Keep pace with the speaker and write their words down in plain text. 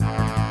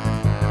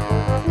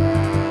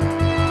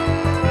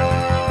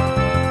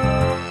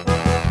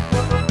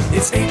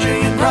It's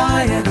Adrian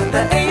Ryan and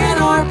the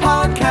A&R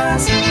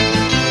Podcast.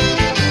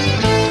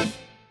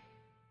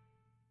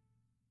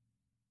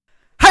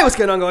 Hey, what's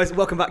going on, guys?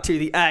 Welcome back to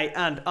the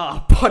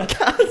A&R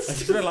Podcast. I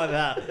just went like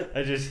that.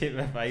 I just hit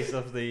my face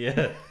off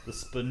the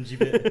spongy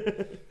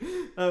bit.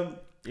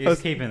 You're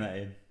keeping that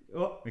in.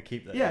 What? We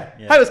keep that Yeah.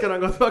 in. Hey, what's going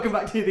on, guys? Welcome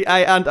back to the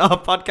A&R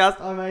Podcast.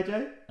 I'm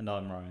AJ. And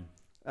I'm Ryan.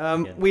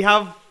 Again. We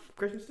have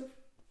Christmas stuff.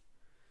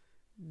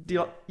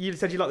 You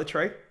said you like the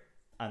tree.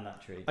 And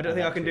that tree. I don't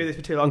think I can do this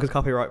for too long because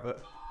copyright,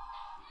 but...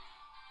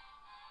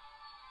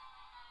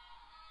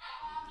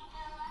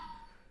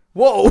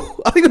 Whoa!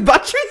 I think the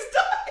battery's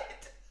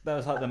died! That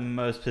was like the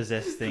most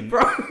possessed thing.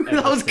 Bro,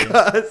 that was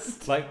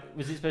cursed. Like,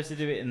 was he supposed to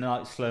do it in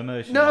like slow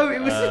motion? No, like,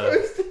 it was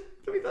supposed to...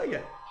 Let me tell you.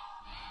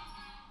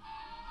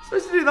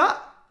 Supposed to do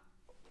that?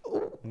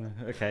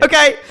 Okay.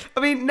 Okay, I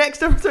mean,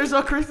 next episode's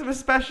our Christmas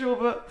special,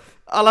 but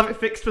I'll have it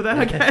fixed for then,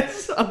 I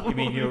guess. You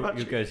mean you'll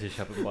go to the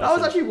shop and buy That was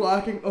some- actually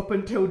working up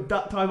until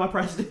that time I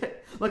pressed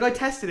it. Like, I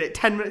tested it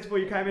 10 minutes before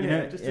you came in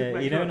here. Just to make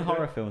sure in I could do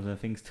horror it. films when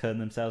things turn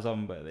themselves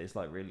on, but it's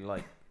like really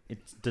like it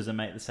doesn't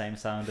make the same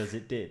sound as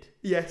it did.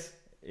 Yes.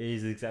 It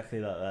is exactly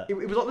like that. It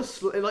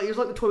was like it was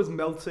like the toy was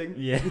melting.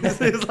 Yeah. it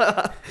was like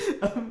that.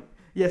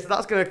 So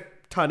that's going to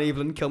turn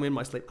evil and kill me in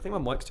my sleep. I think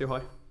my mic's too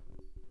high.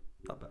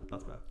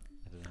 That's bad.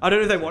 I don't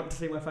know if they want to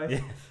see my face.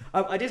 Yeah.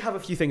 I did have a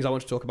few things I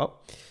want to talk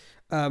about.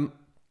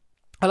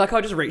 I like how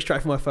I just reached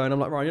straight for my phone. I'm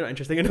like, Ryan, you're not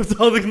interesting enough to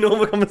hold a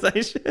normal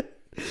conversation.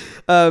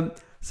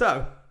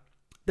 So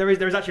there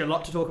is actually a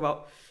lot to talk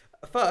about.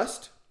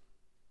 First,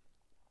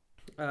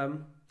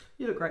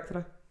 you look great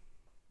today.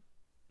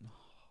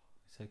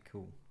 So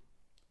cool.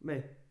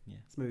 Me? Yeah.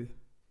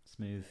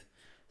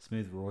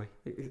 Smooth Roy.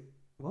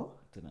 What?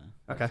 Don't know.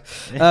 Okay.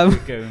 We're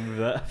going with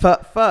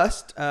that.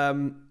 First,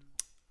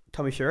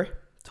 Tommy Fury.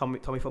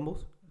 Tommy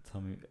fumbles.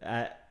 Tommy,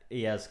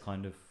 he has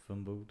kind of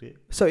fumbled it.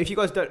 So if you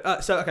guys don't,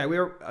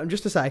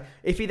 just to say,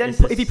 if he Is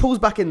this- if he pulls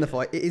back in the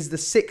fight, it is the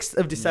 6th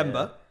of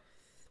December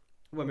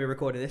when we're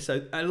recording this.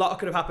 So a lot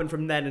could have happened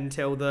from then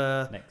until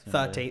the Next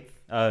 13th.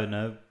 Oh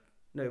no.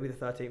 No, it'll be the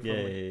 13th. Yeah,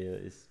 won't we?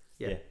 it is.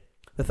 Yeah.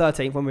 The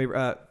 13th when we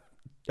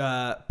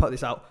put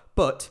this out.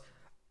 But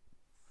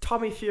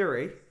Tommy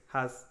Fury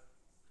has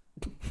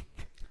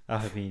I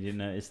hope you didn't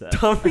notice that.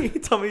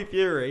 Tommy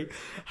Fury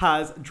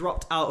has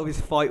dropped out of his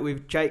fight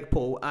with Jake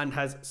Paul and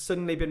has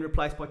suddenly been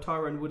replaced by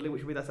Tyron Woodley,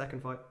 which will be their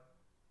second fight.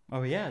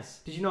 Oh, he has.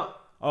 Did you not?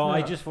 Oh, No.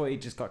 I just thought he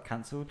just got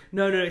cancelled.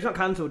 No, it's not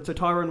cancelled. So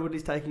Tyron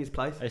Woodley's taking his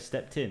place. I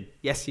stepped in.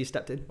 Yes, he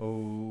stepped in.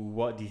 Oh,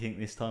 what do you think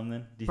this time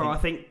then? Do you Bro, I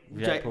think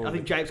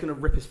think Jake's gonna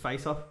rip his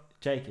face off.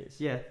 Jake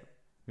is? Yeah,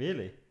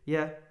 Really?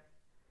 yeah.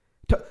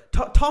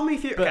 Tommy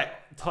Fury. But Okay.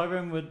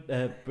 Tyron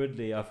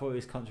Woodley, I thought it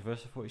was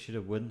controversial. I thought he should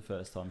have won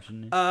first time,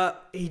 shouldn't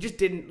he? He just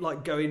didn't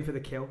like go in for the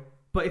kill.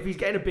 But if he's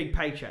getting a big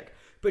paycheck,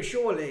 but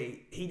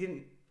surely he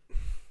didn't.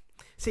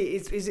 See,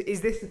 is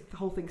this the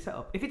whole thing set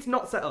up? If it's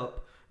not set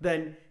up,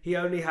 then he's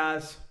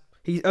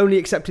only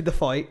accepted the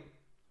fight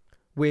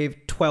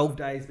with 12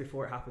 days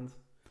before it happens.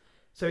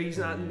 So he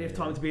doesn't have enough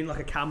time to be in like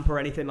a camp or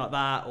anything like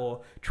that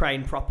or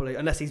train properly,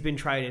 unless he's been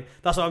training.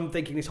 That's why I'm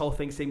thinking this whole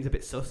thing seems a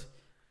bit sus.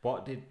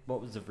 What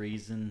was the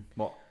reason?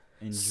 What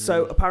injury?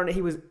 So apparently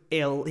he was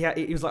ill.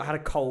 He was like had a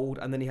cold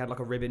and then he had like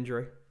a rib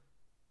injury.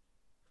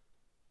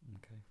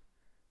 Okay.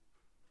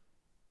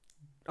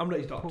 I'm not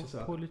his doctor,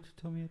 so. Poor little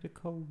Tommy had a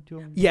cold,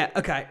 John. Yeah,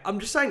 okay. I'm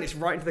just saying this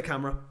right into the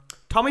camera.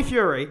 Tommy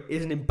Fury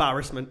is an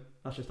embarrassment.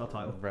 That's just our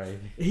title. Right.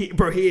 He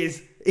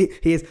is.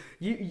 He is.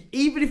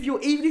 Even if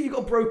you've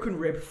got a broken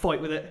rib,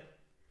 fight with it.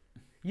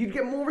 You'd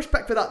get more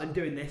respect for that than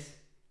doing this.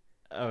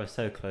 I was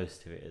so close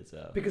to it as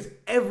well. Because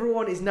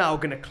everyone is now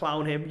going to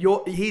clown him.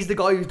 He's the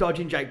guy who's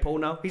dodging Jake Paul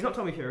now. He's not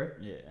Tommy Fury.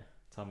 Yeah,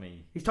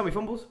 Tommy. He's Tommy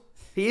Fumbles.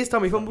 He is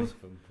Tommy Fumbles.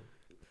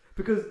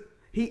 Because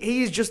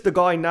he is just the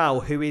guy now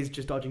who is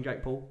just dodging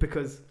Jake Paul.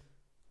 Because...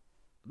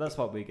 That's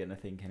what we're going to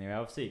think anyway.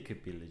 Obviously, it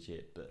could be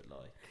legit, but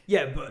like...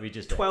 Yeah, but we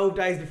just 12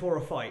 days before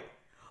a fight.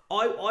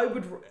 I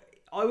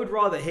would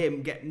rather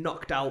him get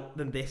knocked out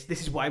than this.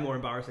 This is way more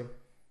embarrassing.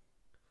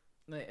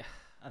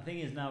 I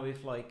think is now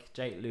if like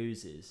Jake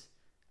loses,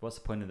 what's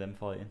the point of them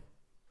fighting?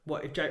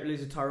 What, if Jake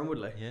loses Tyron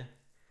Woodley? Yeah.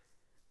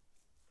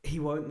 He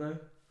won't though.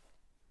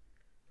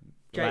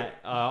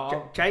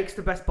 Like, Jake's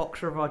the best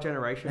boxer of our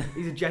generation.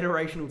 He's a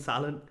generational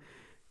talent.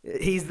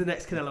 He's the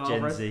next Canelo Gen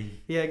Alvarez. Z.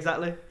 Yeah,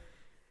 exactly.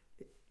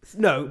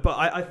 No, but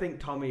I think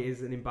Tommy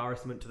is an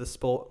embarrassment to the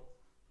sport.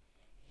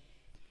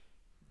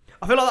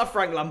 I feel like that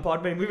Frank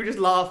Lampard meme. We were just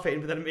laughing,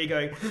 but then me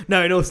going,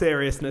 no, in all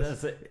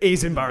seriousness,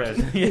 he's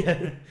embarrassing.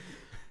 Yeah.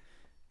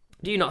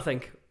 Do you not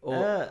think? Or...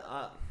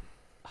 I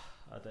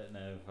don't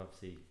know.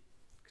 Obviously,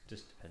 it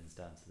just depends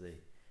down to the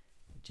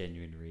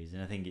genuine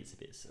reason. I think it's a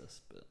bit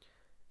sus, but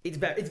it's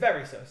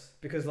very sus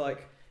because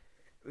like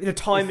the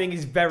timing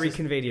is very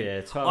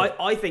convenient. Yeah,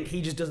 I think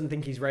he just doesn't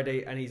think he's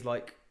ready, and he's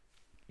like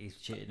he's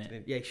cheating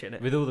it. Yeah, he's cheating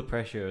it With all the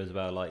pressure as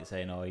well, like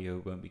saying, "Oh,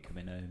 you won't be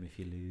coming home if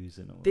you lose,"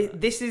 and all that.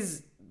 This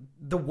is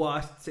the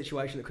worst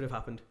situation that could have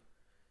happened.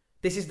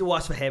 This is the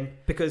worst for him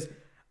because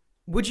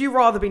would you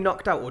rather be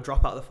knocked out or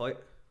drop out of the fight?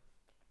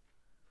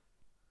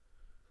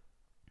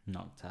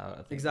 knocked out. I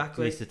think.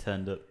 Exactly. At least it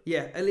turned up.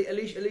 Yeah, at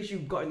least you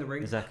got in the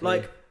ring. Exactly.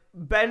 Like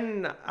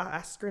Ben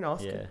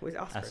Askren, Yeah. Was it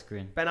Askren?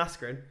 Askren. Ben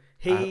Askren.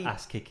 He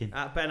Ass kicking.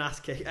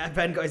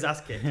 Ben got his ass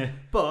kicked,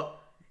 but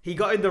he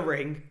got in the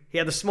ring. He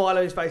had a smile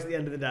on his face at the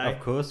end of the day. Of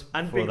course.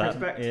 And for big that,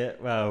 respect. Yeah.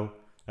 Well,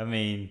 I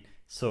mean,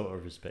 sort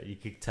of respect. You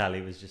could tell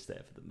he was just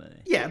there for the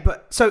money. Yeah,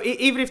 but so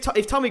even if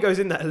Tommy goes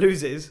in there and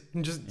loses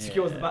and just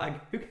secures the bag,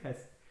 who cares?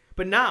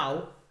 But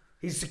now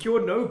he's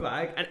secured no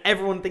bag, and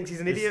everyone thinks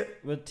he's an idiot.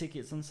 Were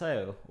tickets on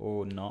sale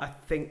or not? I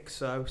think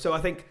so.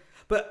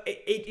 But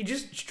it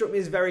just struck me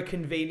as very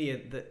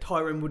convenient that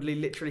Tyron Woodley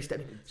literally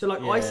stepped in. So,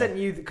 like, I Yeah. sent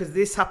you, because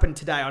this happened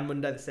today on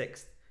Monday the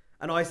 6th,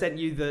 and I sent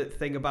you the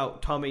thing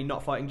about Tommy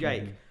not fighting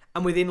Jake,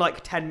 and within like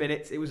 10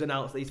 minutes, it was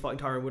announced that he's fighting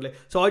Tyron Woodley.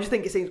 So I just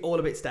think it seems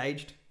all a bit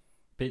staged.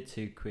 Bit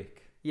too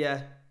quick.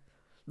 Yeah.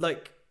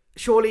 Like,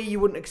 surely you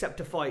wouldn't accept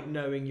a fight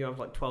knowing you have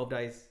like 12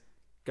 days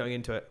going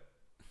into it.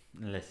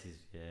 Unless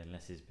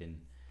he's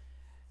been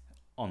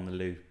on the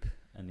loop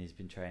and he's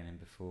been training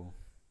before.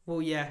 Well,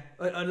 yeah,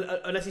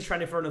 unless he's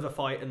training for another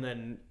fight and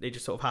then it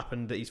just sort of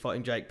happened that he's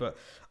fighting Jake, but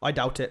I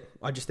doubt it.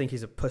 I just think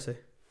he's a pussy.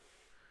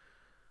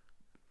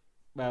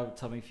 Well,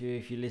 Tommy, if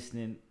you're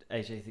listening,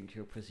 AJ thinks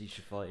you're a pussy, you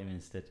should fight him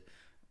instead.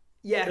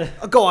 Yeah,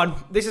 go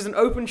on. This is an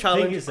open Thing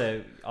challenge. is,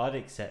 though, I'd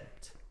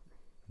accept.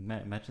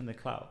 Imagine the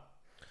clout.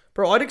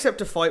 Bro, I'd accept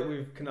a fight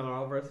with Canelo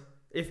Alvarez.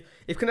 If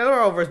Canelo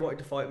Alvarez wanted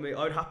to fight me,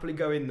 I'd happily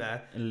go in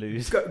there, And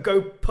lose.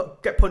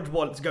 get punched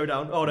once, go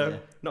down. Oh no, Yeah.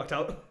 knocked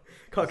out.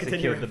 Can't continue.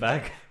 Secured the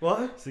bag.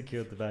 What?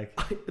 Secured the bag.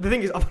 The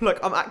thing is,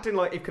 I'm acting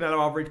like if Canelo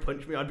Alvarez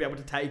punched me, I'd be able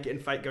to take it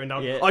and fake going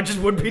down. Yeah. I just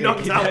wouldn't be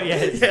knocked out.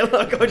 Yes. Yeah,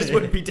 like I just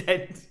wouldn't be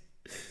dead.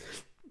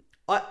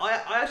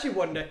 I actually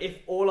wonder if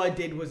all I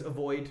did was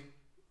avoid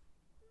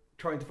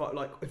trying to fight.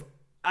 Like if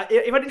I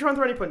didn't try and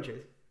throw any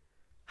punches,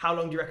 how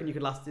long do you reckon you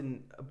could last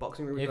in a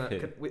boxing ring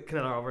with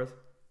Canelo Alvarez?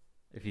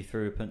 If you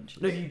threw a punch.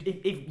 No,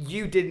 if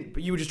you didn't,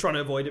 but you were just trying to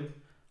avoid him.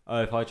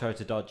 Oh, if I tried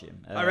to dodge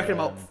him. I reckon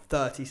about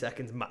 30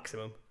 seconds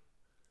maximum.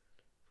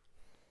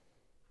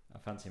 I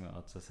fancy my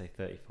odds. I say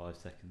 35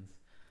 seconds.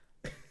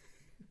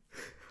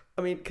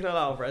 I mean, Canelo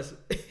Alvarez,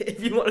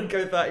 if you want to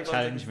go 35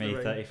 Challenge seconds me, in the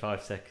ring,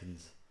 35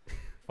 seconds.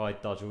 If I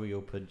dodge all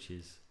your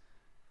punches,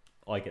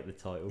 I get the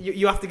title.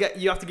 you have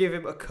to give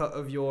him a cut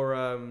of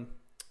your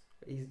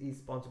he's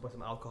sponsored by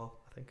some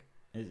alcohol, I think.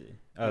 Is it?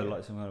 Oh, Yeah.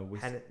 like some kind of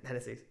whiskey.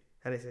 Hennessy.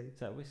 Is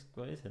that whiskey?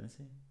 What is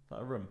Hennessy?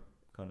 Like a rum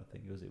kind of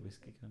thing? Or was it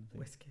whiskey kind of thing?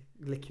 Whiskey.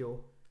 Liqueur.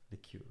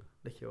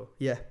 Liqueur.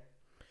 Yeah.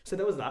 So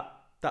there was that.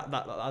 That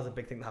was a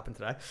big thing that happened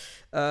today.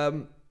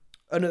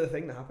 Another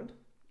thing that happened.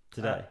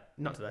 Today?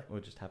 Not today.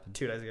 Or just happened?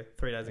 2 days ago.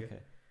 3 days ago.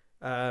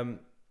 Okay.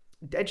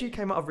 Deji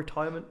came out of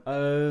retirement.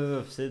 Oh,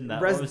 I've seen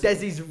that. What was it?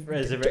 Deji's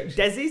Resurrection.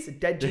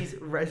 Deji's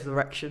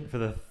resurrection. For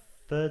the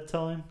third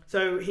time?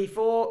 So he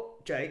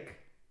fought Jake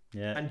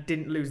Yeah. and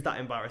didn't lose that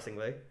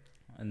embarrassingly.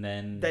 And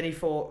then... Then he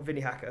fought Vinny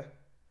Hacker.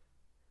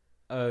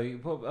 Oh,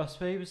 what, I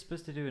suppose he was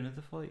supposed to do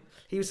another fight.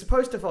 He was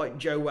supposed to fight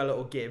Joe Weller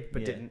or Gibb,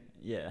 but Yeah. didn't.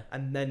 Yeah.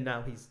 And then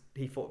now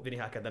he fought Vinny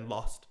Hacker, then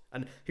lost.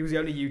 And he was the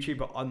only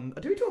YouTuber on...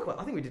 Did we talk about...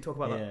 I think we did talk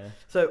about that. Yeah.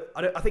 So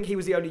I think he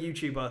was the only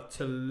YouTuber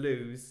to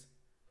lose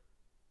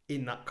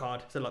in that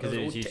card. So like, Because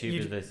there it was all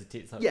YouTubers versus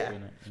TikTok. Yeah.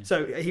 Wasn't it? Yeah.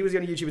 So he was the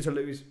only YouTuber to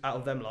lose out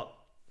of them lot,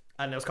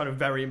 and it was kind of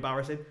very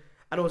embarrassing.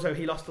 And also,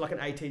 he lost to like an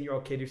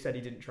 18-year-old kid who said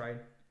he didn't train,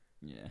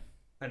 Yeah.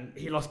 and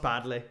he lost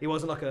badly. He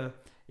wasn't like a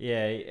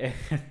Yeah.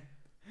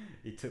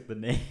 He took the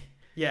knee.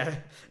 yeah,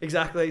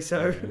 exactly.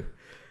 So Yeah.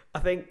 I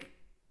think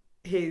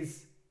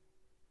his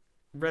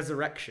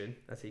resurrection,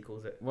 as he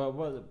calls it. Well,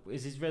 what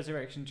is his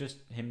resurrection? Just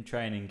him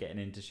training, getting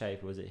into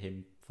shape, or was it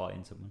him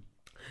fighting someone?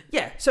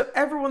 Yeah. So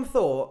everyone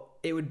thought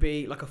it would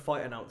be like a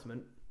fight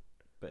announcement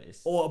But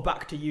it's or a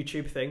back to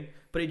YouTube thing,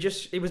 but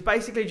it was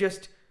basically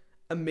just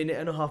a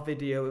 1.5-minute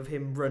video of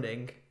him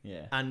running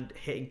yeah. and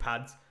hitting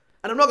pads.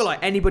 And I'm not gonna lie,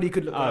 anybody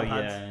could look Oh like yeah,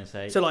 pads. and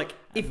say So like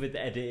if with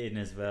editing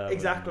as well.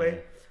 Exactly.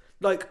 and,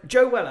 Like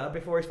Joe Weller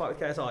before his fight with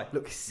KSI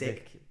looked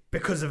sick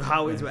because of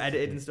how his were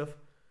edited and stuff.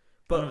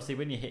 But But obviously,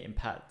 when you're hitting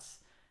pads,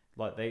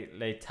 like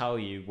they tell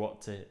you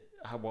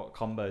what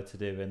combo to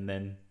do, and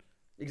then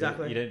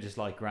exactly, you don't just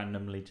like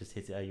randomly just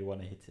hit it how you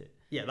want to hit it.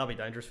 yeah, that'd be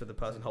dangerous for the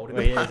person holding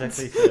Well, the yeah, pads.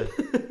 exactly.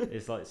 So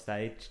it's like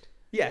staged.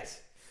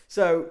 Yes.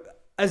 So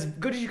as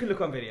good as you can look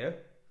on video,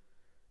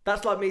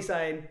 that's like me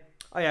saying,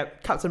 "Oh yeah,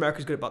 Captain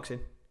America's good at boxing."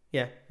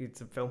 Yeah,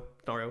 it's a film,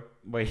 it's not real.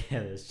 Well,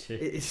 yeah, that's true.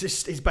 It's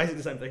basically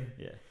the same thing.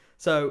 Yeah.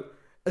 So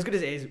as good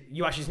as it is,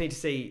 you actually just need to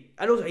see.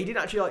 And also, he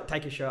didn't actually like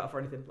take his shirt off or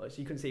anything. Like, so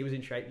you couldn't see he was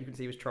in shape. You couldn't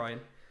see he was trying.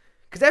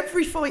 Because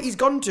every fight he's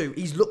gone to,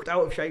 he's looked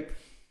out of shape.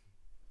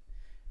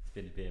 It's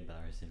been a bit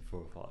embarrassing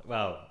for a fight.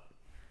 Well,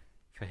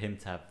 for him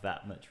to have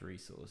that much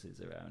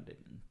resources around him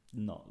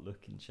and not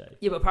look in shape.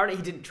 Yeah, but apparently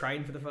he didn't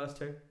train for the first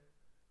two,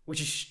 which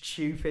is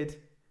stupid.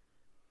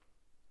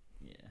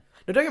 Yeah.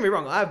 Now, don't get me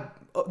wrong. I have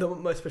the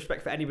most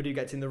respect for anybody who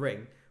gets in the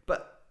ring,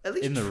 but at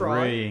least In the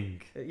try.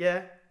 ring.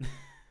 Yeah.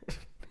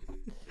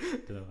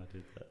 Don't know how I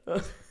did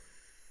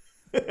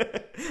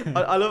that.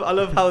 I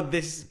love how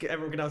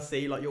everyone can now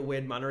see like your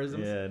weird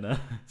mannerisms. Yeah, no.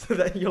 So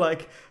that you're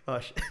like, oh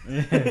shit.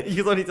 Yeah.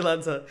 You don't need to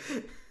learn to.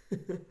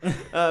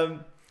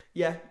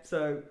 Yeah,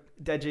 so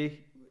Deji,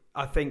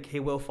 I think he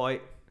will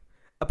fight.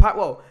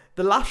 Well,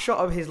 the last shot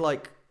of his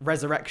like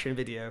resurrection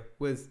video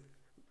was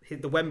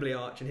the Wembley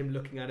arch and him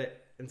looking at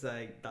it and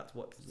saying that's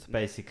what. So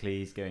basically,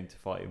 he's going to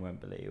fight in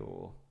Wembley,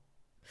 or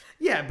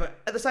Yeah, but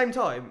at the same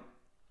time,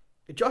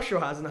 Joshua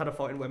hasn't had a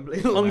fight in Wembley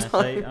in a long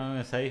time. I'm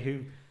gonna say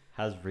who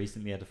has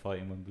recently had a fight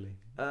in Wembley.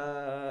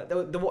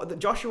 The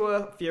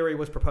Joshua Fury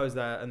was proposed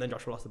there, and then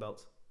Joshua lost the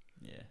belts.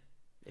 Yeah,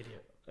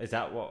 Idiot. is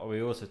that what? Are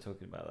we also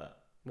talking about that?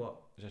 What?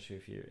 Joshua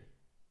Fury.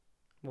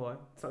 Why?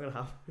 It's not gonna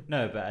happen.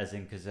 No, but as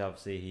in because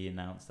obviously he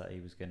announced that he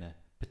was gonna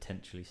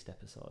potentially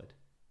step aside.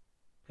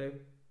 Who?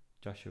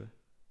 Joshua.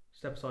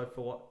 Step aside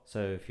for what?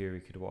 So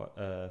Fury could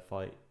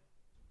fight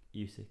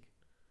Usyk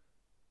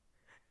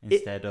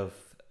instead of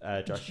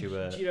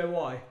Joshua. Do you know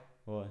why?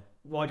 Why?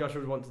 Why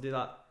Joshua would want to do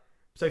that?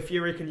 So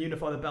Fury can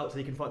unify the belts, so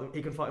he can fight them.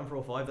 He can fight him for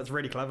all 5. That's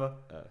really clever.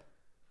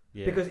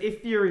 Yeah. Because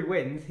if Fury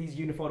wins, he's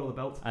unified all the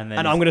belts. And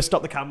then I'm going to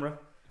stop the camera.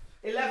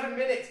 11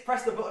 minutes.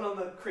 Press the button on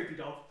the creepy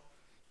dog.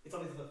 It's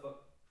on his left foot.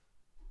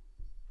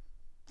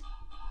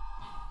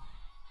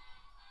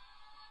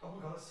 Oh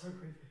my god, that's so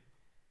creepy.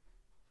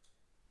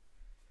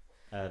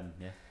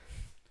 Yeah.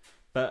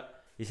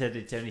 But he said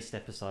it'd only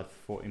step aside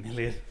for 40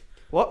 million.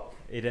 What?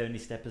 It'd only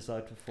step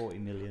aside for 40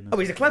 million. Oh,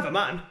 he's a clever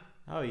man.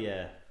 Oh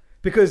yeah.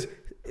 Because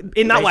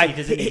in that way, he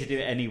doesn't need to do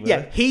it anyway.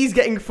 Yeah, he's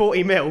getting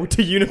 40 mil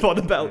to unify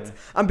the belts,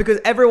 and because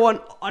everyone,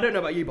 I don't know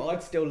about you, but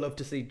I'd still love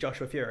to see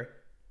Joshua Fury.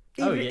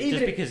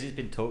 Just because it's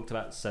been talked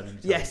about so many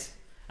times. Yes,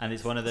 and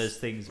it's one of those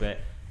things where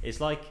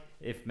it's like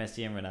if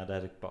Messi and Ronaldo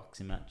had a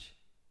boxing match.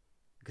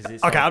 Because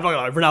it's okay, like, I'm not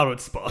gonna lie, Ronaldo would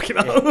spark him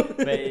out. Yeah,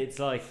 but it's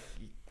like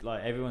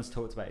everyone's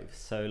talked about it for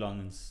so long,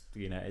 and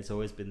it's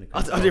always been the.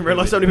 I didn't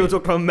realise so many people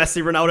talk about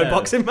Messi Ronaldo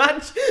boxing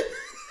match.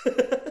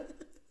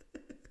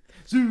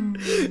 Zoom.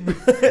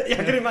 Yeah,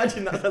 I can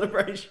imagine that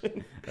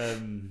celebration.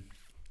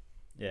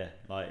 Yeah,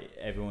 like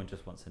everyone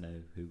just wants to know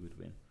who would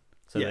win,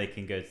 so they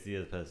can go to the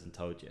other person.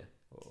 Told you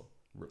or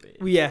rub it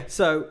in. Well, yeah,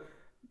 so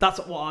that's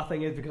what our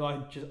thing is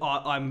because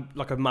I'm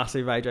like a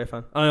massive AJ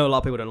fan. I know a lot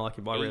of people don't like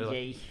him, but I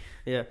really like.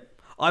 Yeah,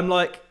 I'm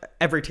like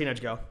every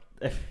teenage girl.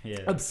 Yeah,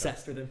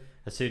 obsessed with him.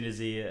 As soon as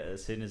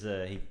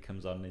he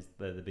comes on,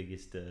 they're the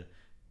biggest.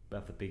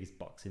 Have the biggest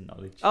boxing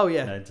knowledge. Oh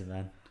yeah. Known to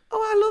man. Oh,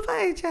 I love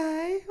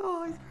AJ.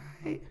 Oh, he's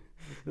great.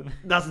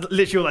 That's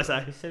literally all I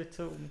say. He's so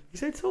tall. He's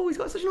so tall. He's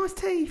got such nice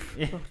teeth.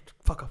 Yeah. Oh,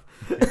 fuck off.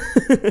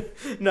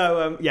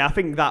 No, yeah, I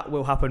think that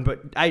will happen.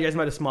 But AJ's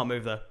made a smart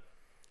move there.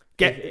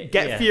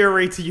 Get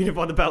Fury to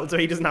unify the belt so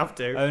he doesn't have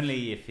to.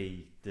 Only if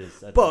he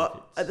does.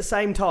 But at the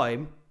same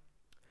time,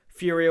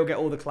 Fury will get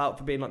all the clout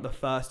for being like the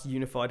first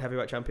unified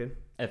heavyweight champion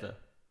ever.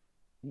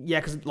 Yeah,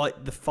 because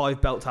like the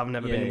 5 belts have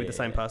never been with the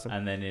same person.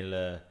 And then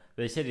he'll.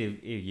 But he said he'll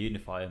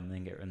unify them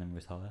and then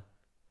retire.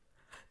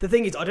 The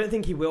thing is, I don't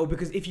think he will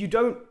because if you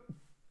don't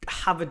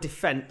have a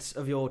defense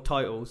of your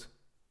titles,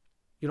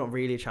 you're not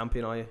really a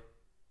champion, are you?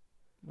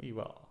 Well, you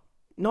are.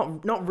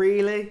 Not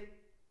really.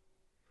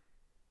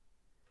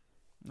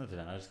 I don't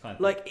know. I just kind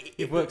of like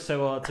you've worked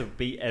so hard to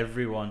beat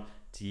everyone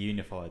to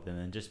unify them,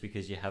 and just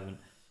because you haven't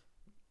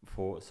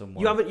fought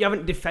someone, you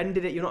haven't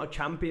defended it. You're not a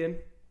champion.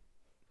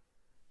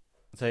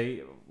 So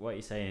what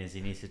you're saying is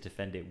he needs to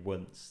defend it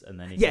once, and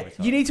then he can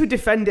retire. You need to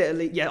defend it at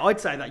least. Yeah, I'd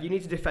say that you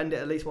need to defend it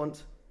at least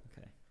once.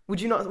 Okay. Would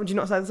you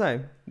not say the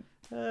same?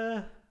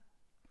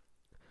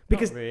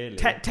 Because really.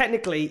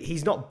 Technically,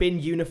 he's not been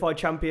unified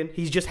champion.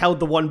 He's just held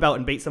the one belt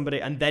and beat somebody,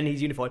 and then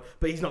he's unified.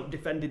 But he's not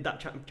defended that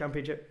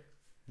championship.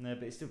 No,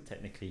 but he's still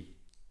technically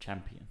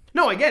champion.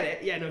 No, I get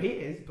it. Yeah, no, he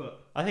is.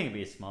 But I think it'd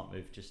be a smart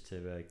move just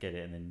to get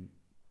it and then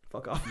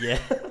fuck off. Yeah,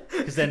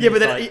 because then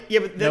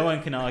no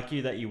one can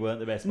argue that you weren't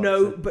the best boxer.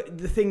 No, but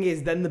the thing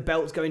is, then the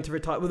belt's going to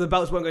retire. Well, the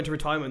belts won't go into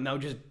retirement. They'll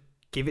just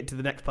give it to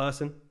the next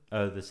person.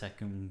 Oh, the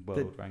second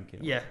world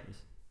ranking. Yeah,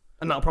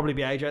 and that'll probably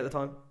be AJ at the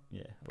time.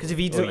 Yeah, because if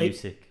he doesn't,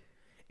 Usyk.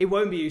 It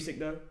won't be Usyk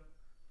though.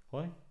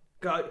 Why?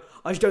 I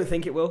just don't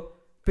think it will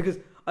because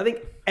I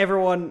think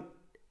everyone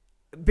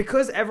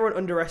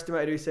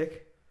underestimated Usyk.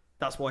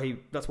 That's why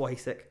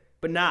he's sick.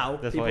 But now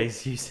that's why he's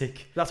Usyk.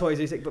 That's why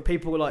he's Usyk. But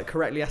people like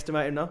correctly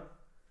estimate him now.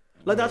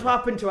 Like that's what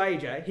happened to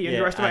AJ. He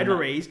underestimated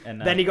Ruiz.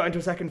 Then he got into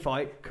a second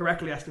fight,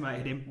 correctly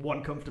estimated him,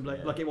 won comfortably.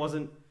 Yeah. Like it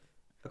wasn't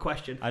a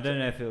question. I don't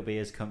know if it'll be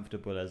as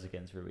comfortable as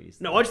against Ruiz.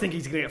 No, I just think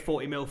he's going to get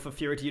 40 mil for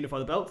Fury to unify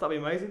the belts. That'd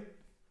be amazing.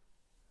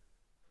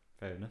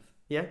 Fair enough.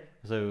 Yeah.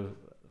 So,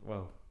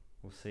 well,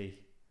 we'll see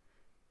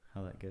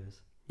how that goes.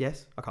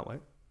 Yes, I can't wait.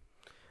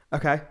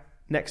 Okay,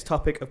 next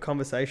topic of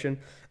conversation.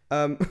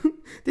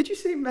 Did you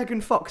see Megan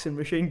Fox and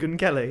Machine Gun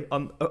Kelly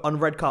on a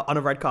red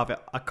carpet?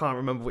 I can't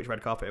remember which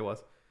red carpet it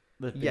was.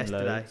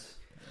 Yesterday. Loads.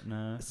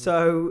 No.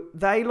 So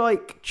they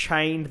like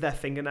chained their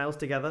fingernails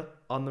together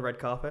on the red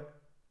carpet.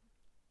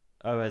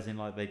 Oh, as in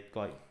like they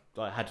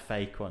like had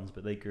fake ones,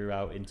 but they grew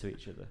out into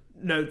each other.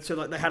 No, so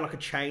like they had like a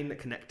chain that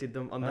connected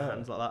them on their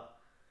hands like that.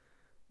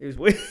 It was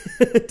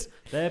weird.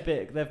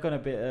 They've gone a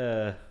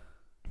bit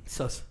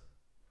sus.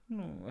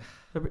 They're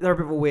a bit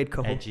of a weird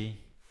couple. Edgy.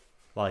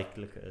 Like,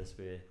 look at us,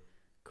 we're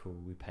cool.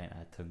 We paint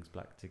our tongues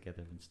black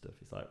together and stuff.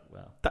 It's like,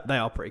 wow. They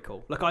are pretty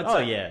cool. Like I'd Oh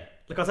say, yeah,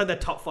 like I said, they're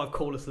top 5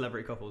 coolest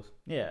celebrity couples.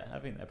 yeah. I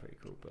think they're pretty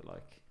cool. But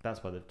like,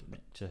 that's why they've done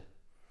it, to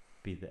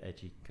be the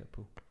edgy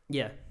couple.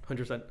 Yeah,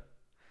 100%.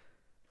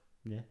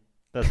 Yeah,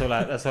 that's all.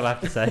 That's all I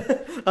have to say.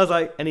 I was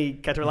like, any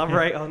care to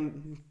elaborate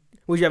on?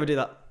 Would you ever do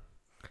that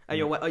at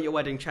your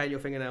wedding? Chain your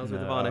fingernails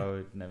with the No, varnish? I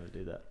would never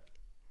do that.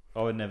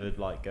 I would never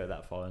like go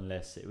that far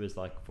unless it was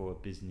like for a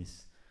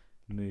business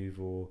move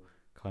or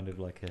kind of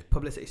like a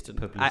Publicity stunt.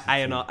 Publicity.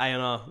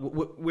 A&R.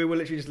 We will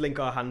literally just link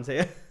our hands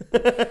here. we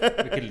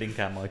could link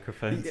our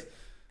microphones. Yeah.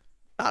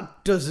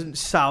 That doesn't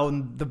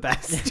sound the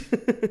best.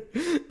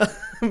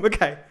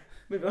 Okay,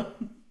 move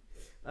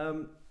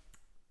on.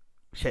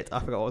 Shit, I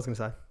forgot what I was going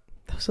to say.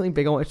 There was something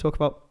big I wanted to talk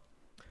about.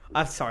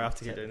 Sorry, I have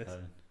to keep doing this.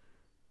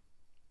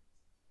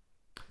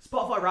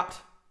 Spotify Wrapped.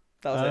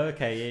 That was it.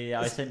 Okay, yeah.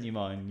 I sent you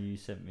mine. You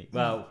sent me.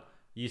 Well,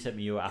 you sent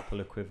me your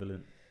Apple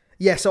equivalent.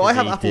 Yeah, so I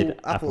have He did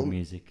Apple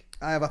Music.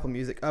 I have Apple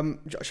Music.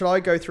 Should I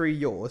go through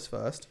yours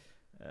first,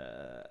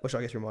 or should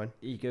I go through mine?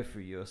 You go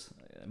through yours.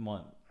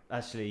 Mine.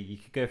 Actually, you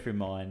could go through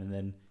mine, and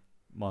then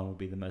mine will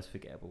be the most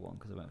forgettable one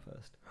because I went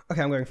first.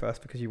 Okay, I'm going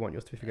first because you want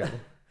yours to be forgettable.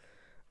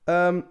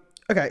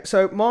 Okay,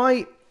 so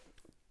I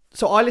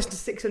listen to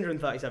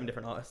 637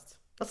 different artists.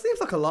 That seems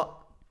like a lot.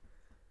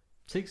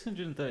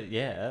 630.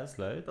 Yeah, that's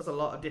loads. That's a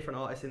lot of different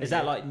artists in the Is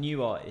that year. like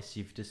new artists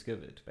you've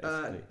discovered,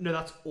 basically? No,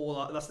 that's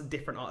all. That's the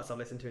different artists I've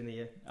listened to in the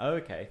year. Oh,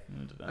 okay. I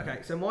don't know. Okay,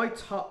 so my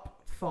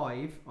top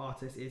 5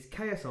 artists is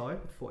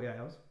KSI with 48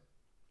 Hours.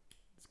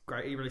 It's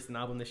great. He released an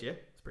album this year.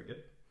 It's pretty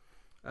good.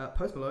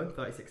 Post Malone,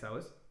 36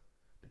 Hours.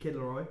 Kid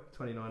Laroi,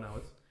 29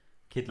 Hours.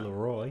 Kid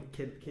Laroi.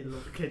 Kid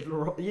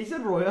Laroi. You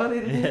said Roy earlier,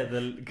 didn't you? Yeah, the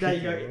There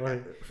you Kid go.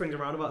 Laroi. Swings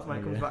and roundabouts,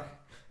 mate. Comes back.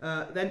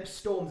 Then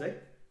Stormzy.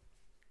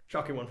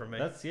 Shocking one from me.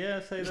 That's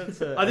I'd say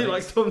that's. I do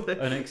like Stormzy.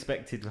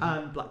 Unexpected one.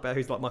 And Black Bear,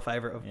 who's like my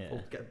favourite of Yeah.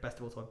 all, best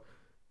of all time.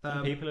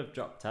 Some people have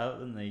dropped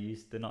out and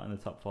they're not in the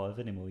top 5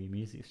 anymore. Your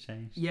music's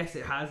changed. Yes,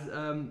 it has.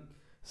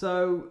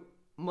 So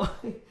my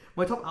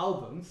top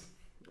albums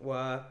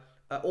were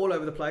All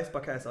Over the Place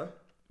by KSI,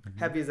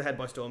 Heavy as the Head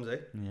by Stormzy,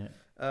 Yeah.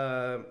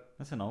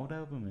 That's an old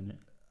album, isn't it?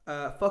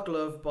 Fuck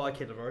Love by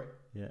Kid Laroi,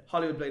 Yeah.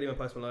 Hollywood Bleeding by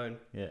Post Malone.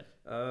 Yeah.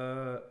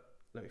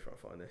 Let me try and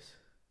find this.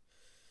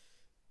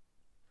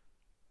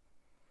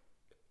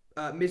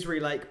 Misery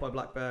Lake by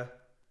Black Bear.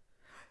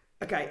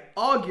 Okay,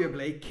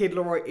 arguably Kid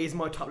Laroi is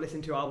my top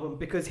listened to album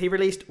because he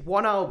released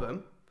one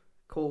album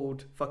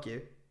called Fuck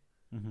You,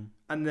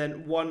 and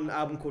then one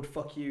album called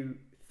Fuck You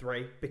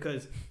 3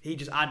 because he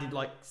just added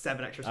like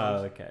 7 extra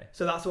songs. Oh, okay.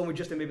 So that's the one with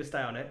Justin Bieber,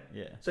 Stay On It.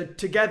 Yeah. So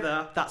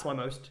together, that's my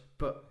most.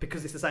 But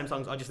because it's the same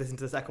songs, I just listened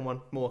to the second one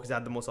more because it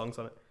had the more songs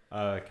on it.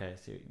 Oh, okay. I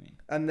see what you mean.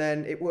 And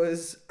then it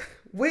was,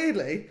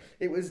 weirdly,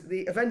 it was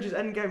the Avengers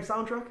Endgame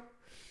soundtrack.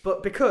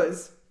 But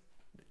because,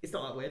 it's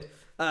not that weird,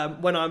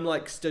 when I'm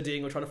like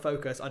studying or trying to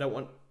focus, I don't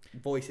want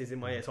voices in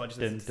my ear, so I just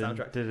listen to the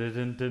soundtrack.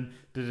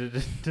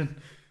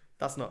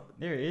 That's not...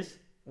 There it is.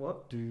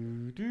 What?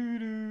 Do, do,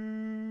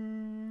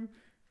 do.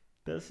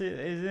 That's it,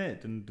 isn't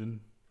it? Dun, dun.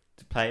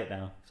 To play it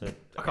now. So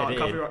I can't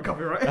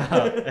copyright.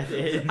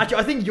 Actually,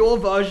 I think your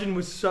version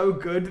was so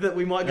good that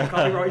we might get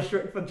copyright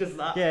struck for just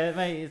that. yeah,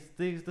 mate.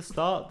 It's the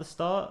start. The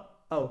start.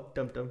 Oh,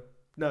 dum.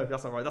 No,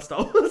 that's not right. That's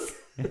Star Wars.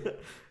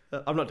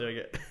 I'm not doing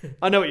it.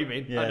 I know what you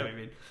mean. Yeah. I know what you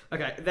mean.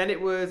 Okay, then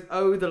it was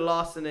Oh the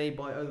Larceny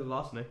by Oh the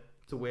Larceny.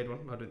 It's a weird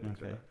one. I didn't think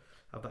to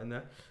have that in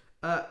there.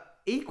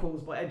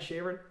 Equals by Ed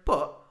Sheeran.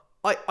 But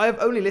I have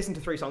only listened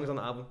to 3 songs on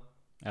that album.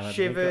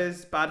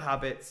 Shivers, Bad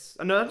Habits.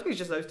 No, I think it's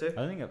just those 2. I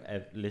don't think I've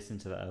ever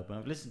listened to that album.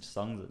 I've listened to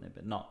songs on it,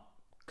 but not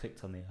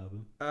clicked on the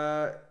album.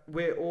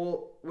 We're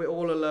all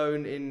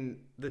alone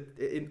in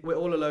We're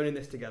All Alone in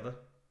This Together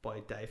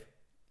by Dave.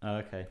 Oh,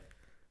 okay.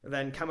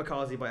 Then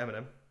Kamikaze by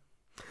Eminem.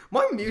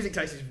 My music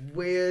taste is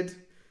weird.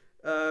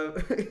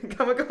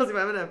 Kamikaze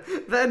by Eminem.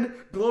 Then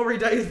Glory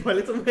Days by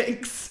Little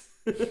Mix.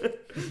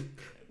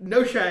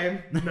 No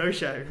shame.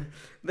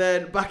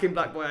 Then Back in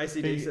Black by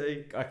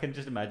AC/DC. I can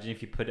just imagine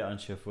if you put it on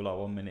shuffle, like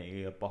 1 minute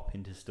you're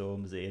bopping to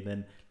Stormzy, and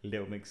then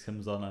Little Mix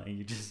comes on, and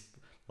you just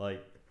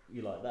like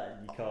that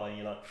in your car, and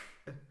you're like,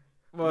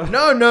 well,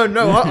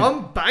 no.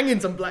 I'm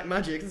banging some Black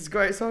Magic. It's a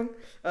great song.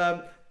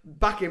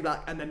 Back in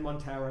Black, and then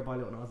Montero by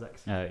Lil Nas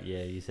X. oh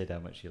yeah, you said how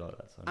much you like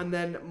that song. And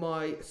then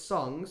my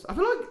songs. I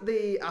feel like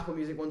the Apple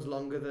Music one's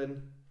longer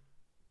than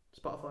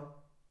Spotify.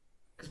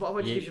 Because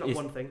Spotify just gives you like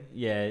one thing.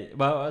 Yeah,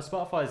 well,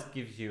 Spotify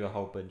gives you a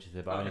whole bunch of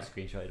them, but I only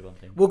Okay. screenshotted one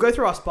thing. We'll go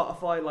through our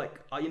Spotify,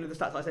 like the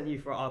stats I sent you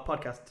for our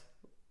podcast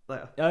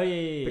later. Oh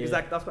yeah. Because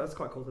that's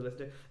quite cool to listen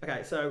to.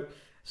 Okay,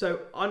 so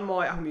on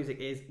my Apple Music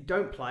is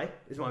Don't Play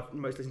is my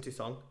most listened to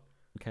song.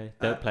 Okay,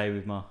 Don't Play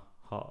With My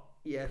Heart.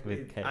 Yeah,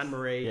 With Anne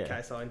Marie,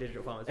 KSI, and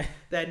Digital Farmers.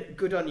 Then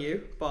Good On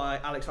You by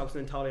Alex Hobson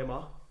and Talia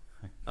Mar.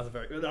 I think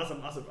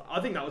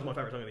that was my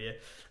favourite song of the year.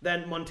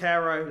 Then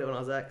Montero, Lil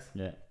Nas X.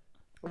 Yeah.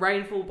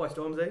 Rainfall by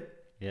Stormzy.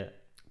 Yeah.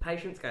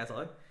 Patience,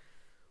 KSI.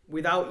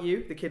 Without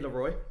You, the Kid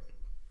Laroi.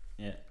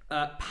 Yeah.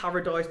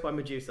 Paradise by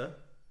Medusa.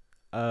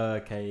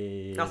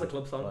 Okay. Yeah. That's a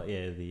club song. Like,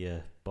 yeah,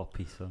 the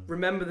boppy song.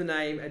 Remember the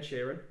Name, Ed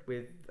Sheeran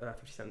with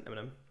 50 Cent,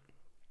 Eminem.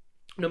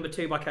 Number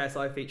 2 by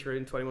KSI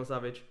featuring 21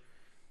 Savage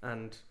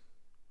and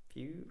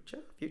Future.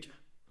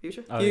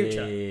 Oh,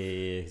 yeah.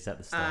 Is that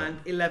the start? And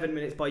 11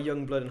 Minutes by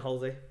Youngblood and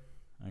Halsey.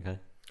 Okay.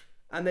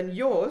 And then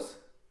yours,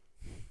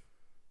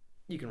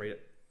 you can read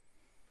it.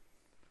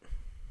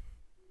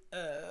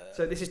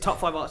 So this is top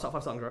 5 artists, top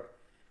 5 songs, right?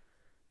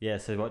 Yeah,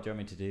 so what do you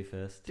want me to do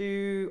first?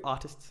 Do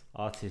artists.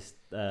 Artist,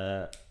 should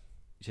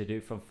I do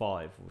it from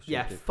 5? Or should I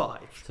Yeah, do... 5.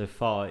 So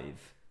 5.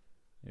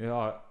 You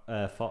are,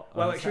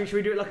 Wait, should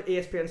we do it like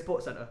ESPN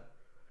Sports Center?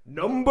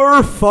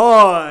 Number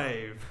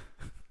 5.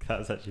 That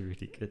was actually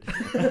really good.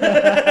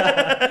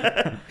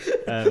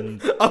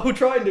 I will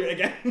try and do it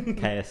again.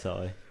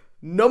 KSI.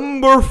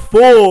 Number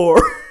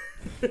 4.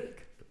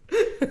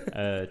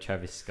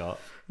 Travis Scott.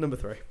 Number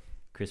 3.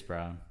 Chris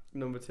Brown.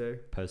 Number 2.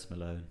 Post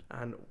Malone.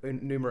 And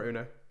numero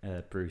uno.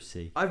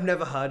 Brucey. I've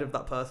never heard of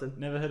that person.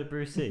 Never heard of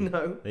Brucey?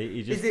 No.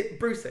 He just... Is it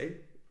Brucey?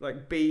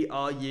 Like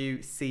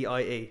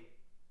Brucie?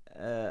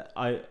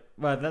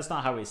 Well, that's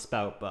not how it's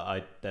spelled, but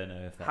I don't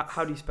know if that's...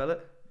 How do you spell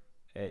it?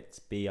 It's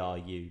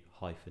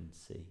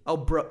BRU-C. Oh,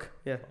 Brooke.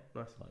 Yeah,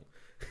 nice.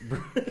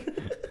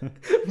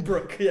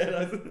 Brooke, yeah,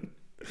 nice.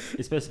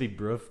 It's supposed to be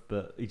bruv,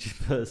 but he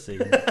just put a C. You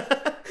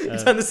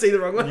turned the C the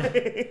wrong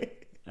way.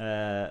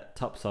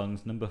 Top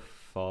songs, number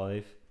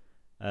 5.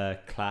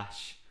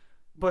 Clash.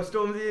 By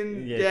Stormzy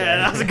and... Yeah, Yeah,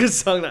 that's a good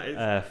song, that is.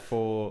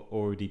 4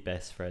 Already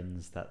Best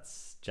Friends.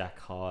 That's Jack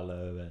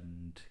Harlow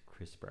and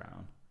Chris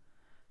Brown.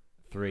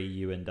 3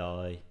 You and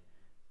I,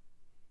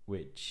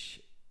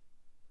 which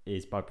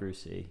is by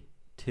Brucey.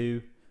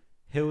 2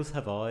 Hills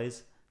Have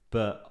Eyes,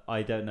 but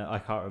I don't know. I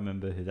can't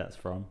remember who that's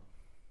from.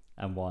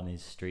 And 1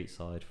 is Street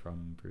Side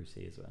from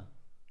Brucey as well.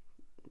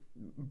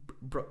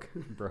 Brooke,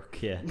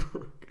 yeah.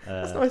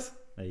 That's nice.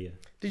 There you go.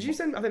 Did you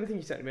send... I don't think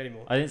you sent me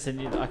anymore. I didn't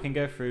send you... I can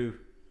go through...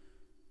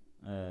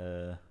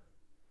 I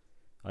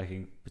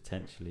can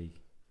potentially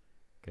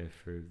go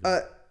through...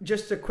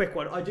 Just a quick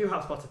one. I do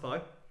have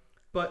Spotify,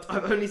 but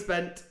I've only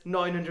spent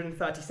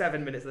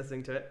 937 minutes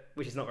listening to it,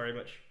 which is not very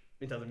much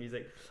in terms of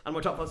music. And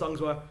my top 5 songs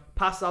were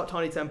Pass Out,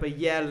 Tiny Temper,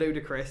 Yeah,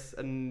 Ludacris,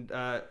 and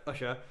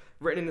Usher.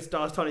 Written in the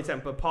Stars, Tiny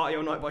Temper, Party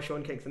All Night by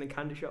Sean Kingston, and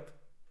Candy Shop.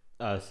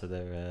 Oh, so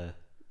they're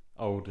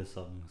older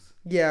songs.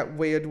 Yeah,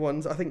 weird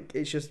ones. I think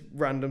it's just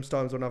random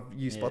times when I've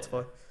used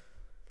Spotify.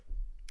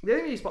 The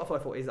only thing I use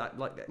Spotify for is that,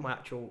 like, my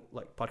actual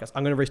podcast.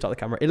 I'm going to restart the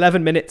camera.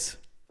 11 minutes.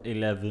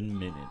 11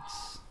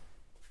 minutes.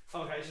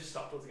 Okay, it's just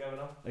stopped altogether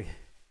now. Okay.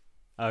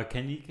 Oh,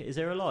 is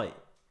there a light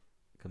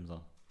that comes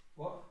on?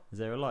 What? Is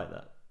there a light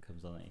that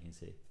comes on that you can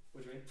see?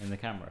 What do you mean? In the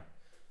camera?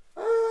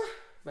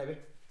 Maybe.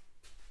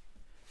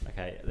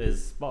 Okay,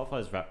 there's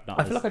Spotify's Wrapped.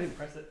 I feel like I didn't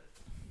press it.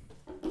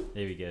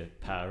 Here we go.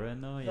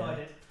 Paranoia. No, I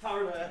did.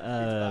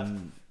 Paranoia.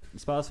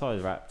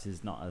 Spotify's Wrapped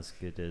is not as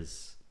good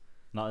as...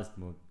 Not as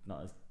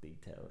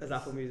detailed. As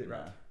Apple Music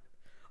Wrapped.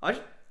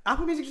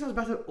 Apple Music just has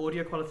better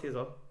audio quality as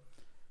well.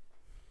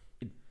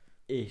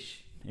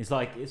 Ish. It's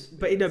like...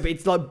 But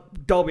it's like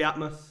Dolby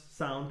Atmos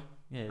sound.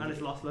 Yeah, and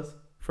it's lossless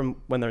from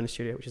when they're in the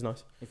studio, which is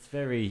nice. It's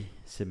very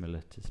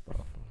similar to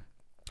Spotify.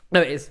 No,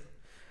 it is.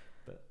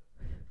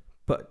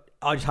 But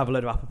I just have a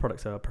load of Apple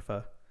products, so I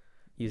prefer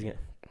using it.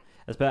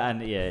 That's better,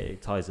 and yeah,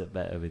 it ties up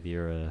better with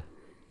your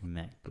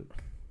MacBook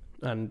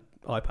and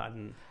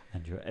iPad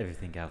and your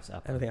everything else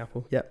Apple. Everything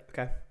Apple. Yeah.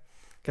 Okay.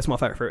 Guess what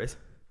my favourite fruit is?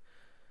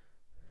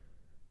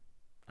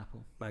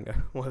 Apple. Mango.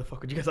 Why the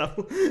fuck would you guess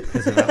Apple?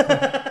 Because of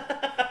Apple.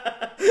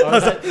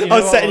 I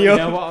was setting you up.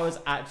 You know what I was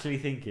actually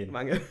thinking?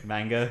 Mango.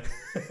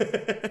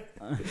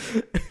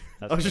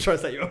 I was just trying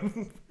to set you up.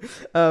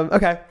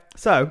 Okay,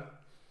 so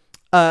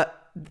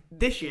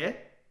this year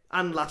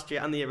and last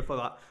year and the year before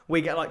that,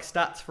 we get like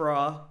stats for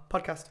our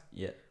podcast.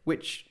 Yeah.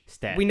 Which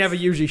stats we never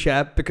usually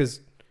share because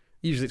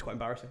usually it's quite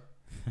embarrassing.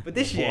 But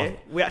this year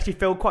we actually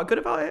feel quite good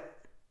about it.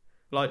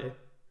 Well, I do.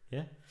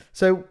 Yeah.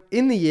 So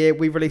in the year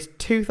we released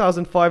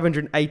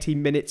 2,580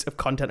 minutes of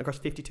content across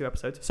 52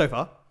 episodes so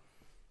far.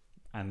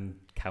 And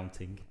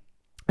counting.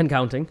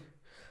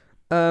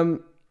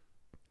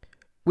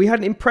 We had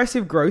an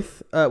impressive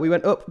growth. We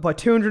went up by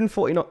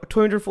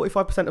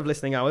 245% of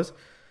listening hours,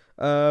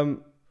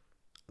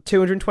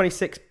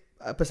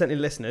 226%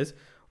 in listeners,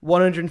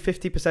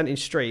 150% in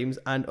streams,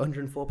 and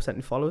 104%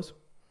 in followers.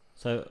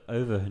 So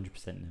over 100% in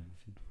everything.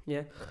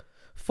 Yeah.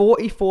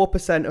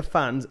 44% of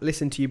fans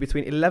listen to you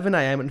between 11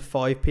 a.m. and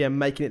 5 p.m,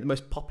 making it the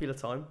most popular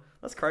time.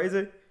 That's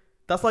crazy.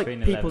 That's like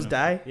between people's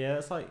day. Yeah,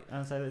 that's like,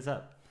 and so is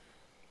that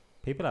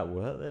people at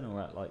work then,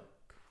 or at like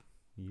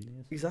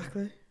uni?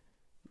 Exactly.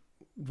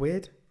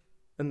 Weird.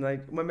 And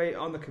when they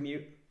on the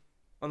commute,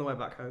 on the way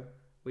back home,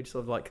 we just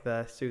sort of like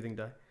their soothing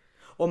day.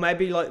 Or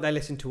maybe like they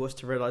listen to us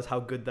to realise how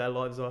good their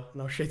lives are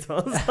and how shit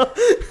ours are.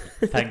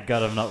 Thank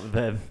God I'm not with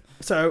them.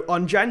 So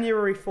on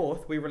January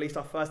 4th, we released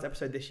our first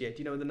episode this year. Do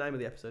you know the name of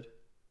the episode?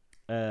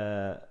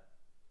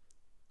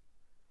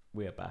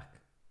 We Are Back.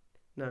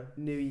 No,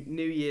 New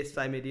Year,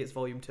 Same Idiots,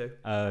 Volume 2.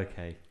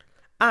 Okay.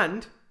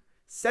 And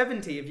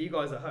 70 of you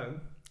guys at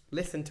home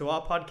listen to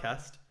our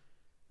podcast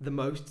the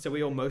most, so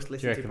we almost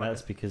listen to. Do you reckon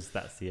that's because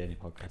that's the only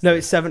podcast? No,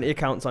 it's 70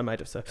 accounts I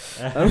made up, so.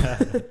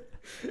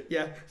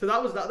 Yeah, so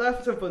that was that. There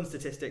for some fun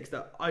statistics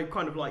that I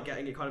kind of like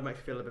getting. It kind of makes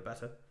me feel a bit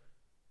better.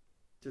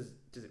 Does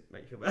it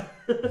make you feel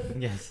better?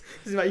 Yes.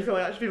 Does it make you feel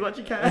like people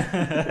actually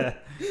care?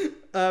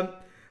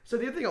 So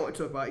the other thing I want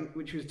to talk about,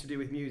 which was to do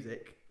with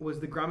music, was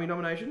the Grammy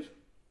nominations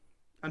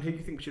and who you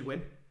think should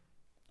win.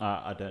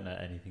 I don't know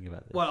anything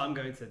about this. Well, I'm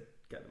going to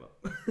get them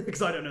up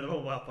because I don't know them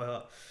all by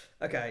heart.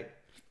 Okay,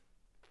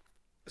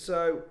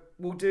 so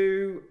we'll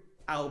do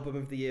album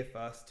of the year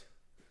first.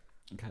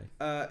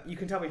 Okay. You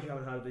can tell me if you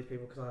haven't heard of these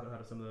people because I haven't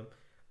heard of some of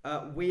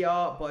them. We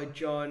Are by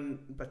John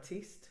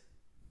Batiste.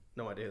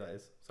 No idea who that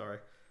is. Sorry.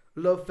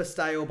 Love for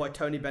Stale by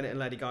Tony Bennett and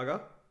Lady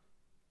Gaga.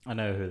 I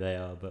know who they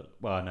are, but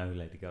I know who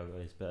Lady Gaga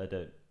is, but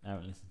I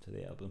haven't listened to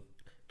the album.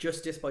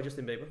 Justice by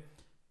Justin Bieber.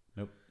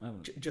 Nope. I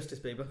haven't. Justice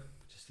Bieber.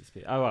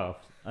 Oh well,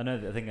 I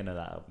think I know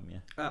that album.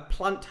 Yeah.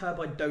 Plant Her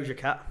by Doja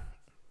Cat.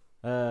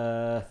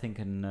 I think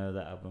I know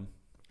that album.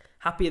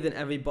 Happier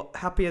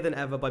Than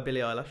Ever by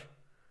Billie Eilish.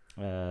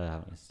 I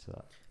haven't listened to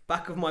that.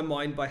 Back of My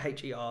Mind by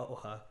H.E.R. or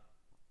Her.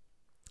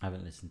 I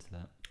haven't listened to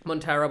that.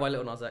 Montero by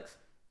Lil Nas X.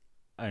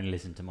 I only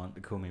listened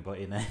to Call Me by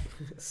Your Name.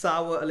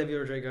 Sour, Olivia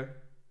Rodrigo.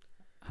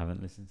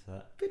 Haven't listened to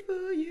that. Good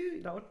for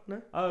you. That one?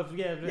 No? Oh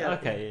yeah. Yeah.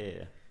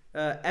 Okay.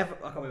 Yeah. I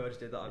can't believe I just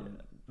did that one.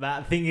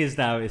 That thing is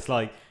now, it's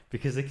like,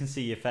 because they can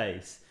see your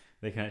face,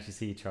 they can actually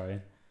see you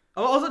trying.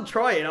 I wasn't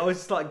trying. I was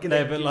just like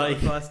gonna No, but do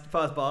like- the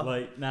first bar.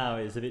 Like now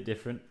it's a bit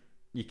different.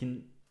 You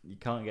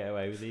can't get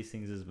away with these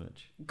things as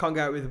much. Can't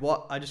go out with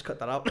what? I just cut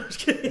that out. Just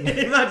kidding.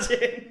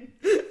 Imagine.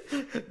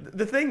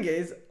 The thing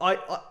is, I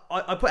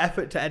put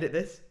effort to edit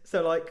this,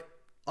 so like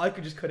I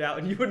could just cut it out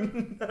and you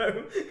wouldn't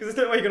know because there's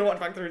no way you're gonna watch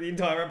back through the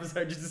entire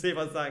episode just to see if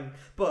I sang.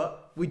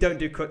 But we don't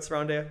do cuts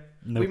around here.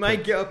 No we may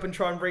cuts. get up and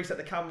try and reset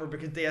the camera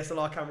because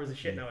DSLR cameras are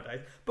shit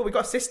nowadays. But we've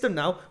got a system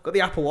now. Got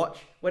the Apple Watch.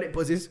 When it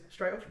buzzes,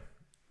 straight off.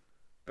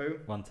 Boom.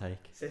 One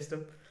take.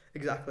 System.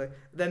 Exactly.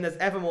 Then there's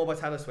Evermore by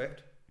Taylor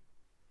Swift.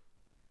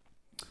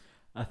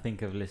 I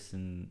think I've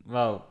listened.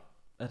 Well,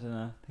 I don't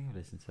know. I think I've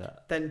listened to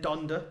that. Then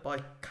Donda by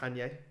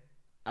Kanye.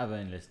 I've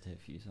only listened to a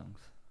few songs.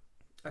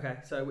 Okay,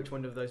 so which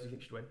one of those do you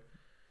think should win?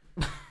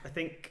 I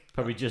think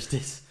Probably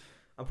Justice.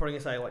 I'm probably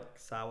gonna say like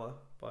Sour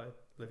by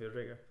Olivia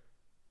Rodrigo.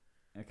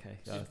 Okay,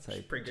 She's, I'd say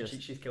she's pretty good.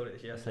 Just- She's killed it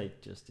this year. I'd say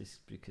Justice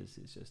because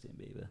it's Justin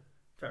Bieber.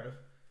 Fair enough.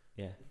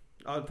 Yeah.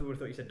 I would have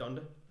thought you said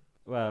Donda.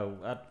 Well,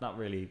 not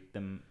really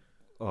them.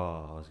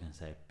 Oh, I was going to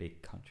say a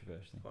big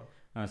controversy. Go on.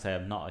 I'm going to say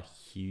I'm not a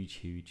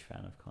huge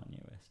fan of Kanye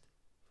West.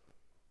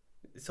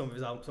 Some of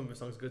his songs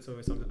are good, some of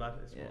his songs are bad.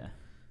 It's Yeah. more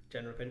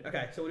general opinion.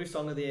 Okay, so we'll do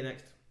Song of the Year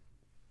next.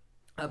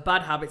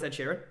 Bad Habits, Ed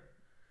Sheeran.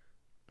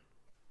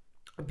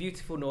 A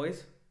Beautiful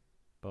Noise.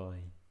 Boy.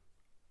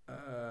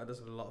 There's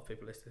a lot of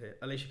people listed here.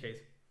 Alicia Keys.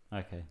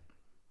 Okay.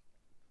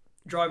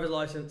 Driver's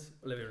License,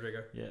 Olivia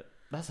Rodrigo. Yeah.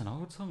 That's an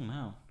old song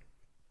now.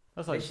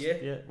 That's like This year?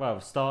 Yeah.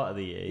 Well, start of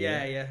the year.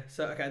 Yeah.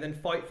 So, okay, then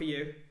Fight For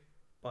You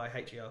by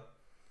H.E.R.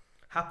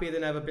 Happier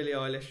Than Ever, Billie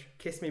Eilish.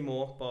 Kiss Me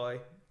More by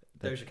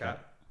Doja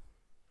Cat.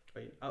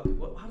 Wait, how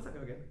does that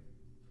go again?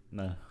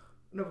 No.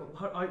 No,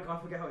 but I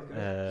forget how it goes.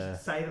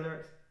 Just say the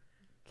lyrics.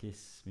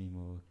 Kiss me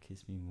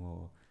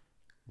more.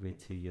 We're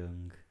too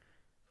young.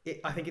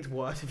 I think it's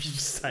worse if you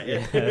just say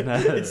it. Yeah, no,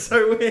 it's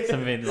so weird.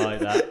 Something like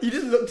that. You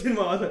just looked in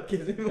my eyes like,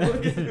 kiss me more,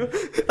 kiss me more.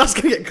 That's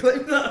going to get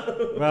clipped now.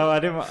 Well,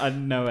 I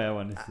know where I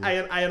wanted to.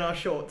 A&R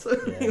shorts.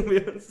 Yeah.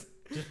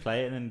 Just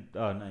play it and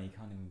then. Oh no, you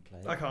can't even play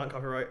it. I can't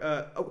copyright.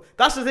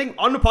 That's the thing.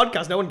 On the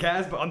podcast, no one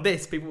cares, but on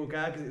this, people will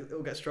care because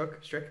it'll get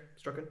struck.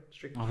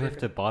 Oh, we have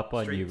to abide by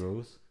new Streaked.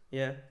 rules.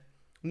 Yeah.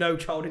 No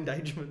child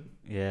endangerment.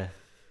 Yeah.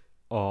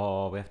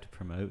 Oh, we have to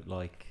promote,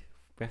 like,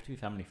 we have to be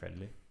family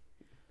friendly.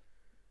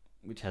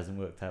 Which hasn't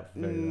worked out for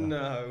very well.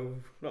 No,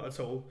 not at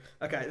all.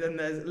 Okay, then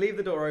there's Leave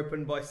the Door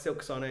Open by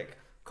Silk Sonic,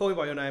 Call Me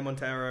By Your Name,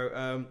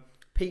 Montero,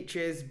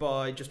 Peaches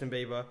by Justin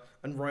Bieber,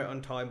 and Right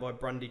on Time by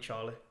Brandy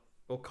Charlie.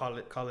 Or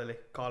Carly. Okay.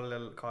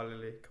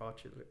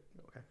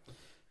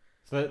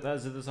 So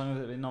those are the songs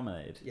that have been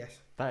nominated?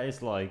 Yes. That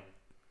is like,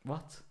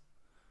 what?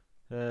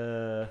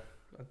 I'd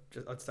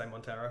say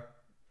Montero.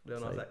 Lil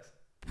Nas X.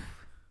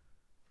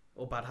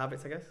 Or Bad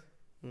Habits, I guess.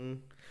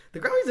 The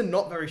Grammys are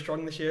not very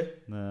strong this year.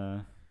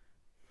 No.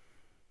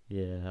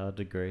 Yeah, I'd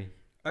agree.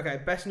 Okay,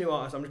 best new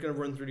artist. I'm just going to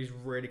run through these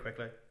really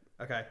quickly.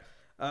 Okay.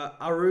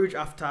 Arooj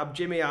Aftab,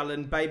 Jimmy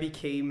Allen, Baby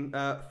Keem,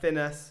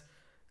 Finesse,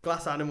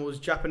 Glass Animals,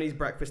 Japanese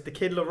Breakfast, The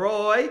Kid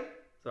Laroi.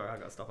 Sorry, I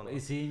got to stop on that.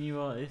 Is he a new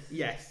artist?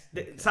 Yes.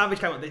 Savage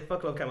came out.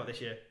 Fuck Love came out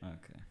this year.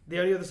 Okay. The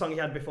only other song he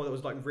had before that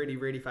was like really,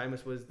 really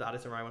famous was the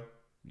Addison Rae one.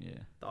 Yeah.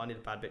 The I Need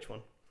a Bad Bitch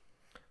one.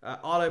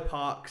 Arlo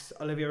Parks,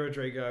 Olivia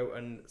Rodrigo,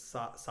 and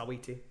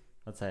Sawiti.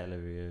 I'd say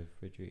Olivia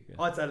Rodrigo.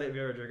 I'd say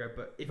Olivia Rodrigo,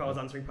 but if I was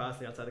answering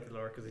personally, I'd say The Kid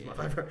Laroi because he's my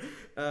favourite.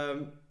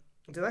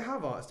 Do they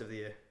have Artist of the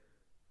Year?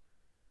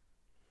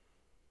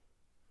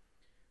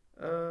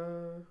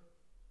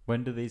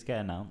 When do these get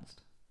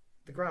announced?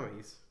 The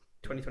Grammys,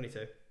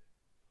 2022.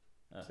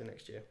 So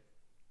next year.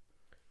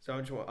 So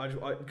I just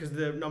because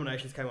the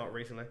nominations came out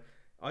recently.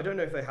 I don't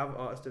know if they have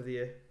Artist of the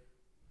Year.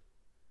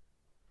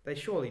 They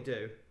surely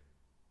do.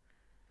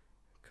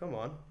 Come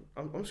on,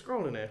 I'm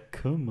scrolling here.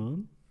 Come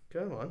on.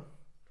 Come on.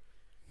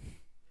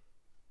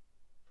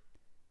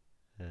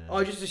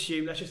 I just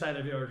assume. Let's just say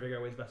Olivia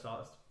Rodrigo wins Best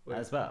Artist.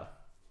 as well.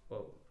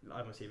 Well,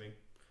 I'm assuming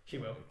she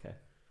will. Okay.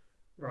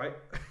 Right.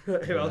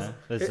 Who else?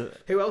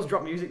 Who else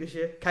dropped music this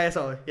year?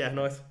 KSI. Yeah,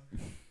 nice.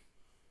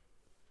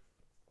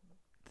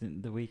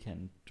 Didn't The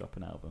Weeknd drop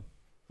an album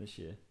this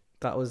year?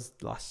 That was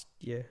last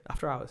year.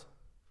 After Hours.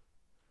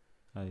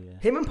 Oh yeah.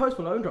 Him and Post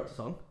Malone dropped a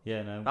song.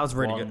 Yeah, no. That was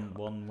really good.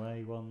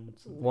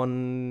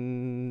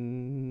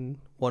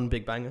 One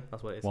big banger.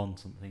 That's what it is. One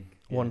something.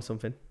 Yeah. One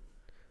something.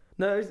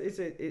 No, it's nice.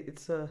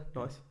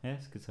 Yeah,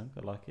 it's a good song.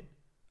 I like it.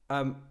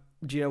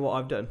 Do you know what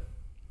I've done?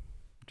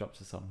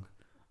 Drops a song.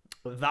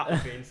 That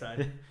would be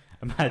insane.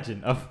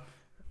 Imagine I've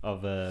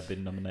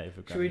been nominated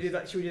for Grammys. Should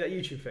we do that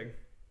YouTube thing?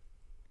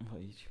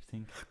 What YouTube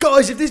thing?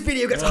 Guys, if this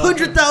video gets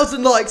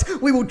 100,000 likes,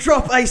 we will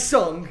drop a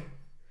song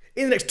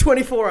in the next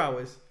 24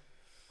 hours.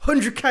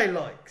 100k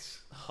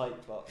likes.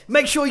 Hype box.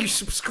 Make sure you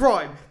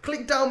subscribe.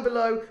 Click down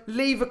below.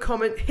 Leave a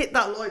comment. Hit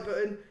that like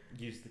button.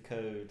 Use the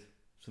code.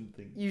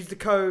 Something. Use the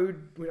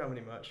code. We don't have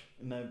any merch.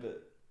 No,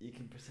 but you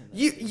can present that.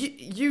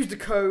 Use the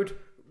code.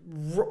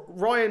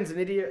 Ryan's an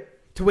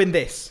idiot to win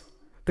this.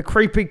 The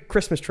creepy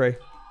Christmas tree.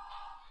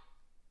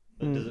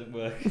 That doesn't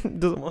work.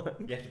 Doesn't work.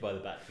 You have to buy the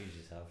batteries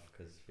yourself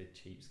because we're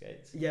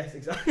cheapskates. Yes,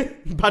 exactly.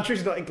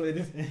 Battery's not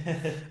included.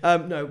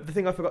 No, the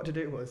thing I forgot to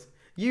do was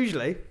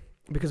usually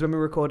because when we're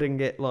recording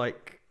it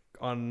like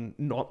on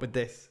not with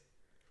this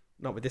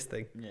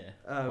thing. Yeah.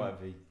 Whatever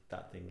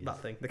that thing is.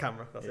 That thing, the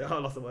camera. That's it. I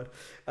lost the word.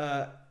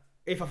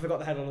 If I forgot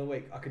the headline of the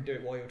week, I could do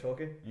it while you were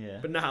talking. Yeah.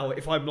 But now,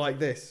 if I'm like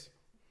this,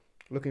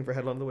 looking for a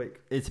headline of the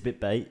week, It's a bit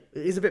bait.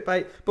 it is a bit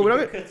bait. But You we're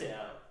not. can cut it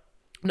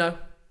out.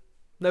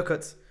 No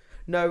cuts.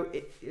 No,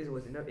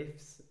 was it no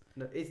ifs?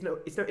 No, it's no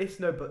ifs,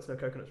 no buts, no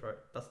coconuts. Right?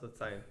 That's the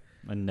saying.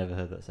 I never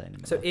heard that saying in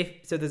my So life.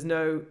 so there's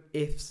no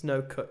ifs,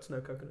 no cuts,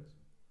 no coconuts.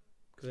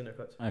 Because there's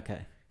no cuts.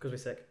 Okay. Because we're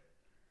sick.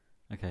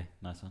 Okay.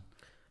 Nice one.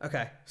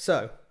 Okay,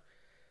 so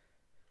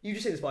you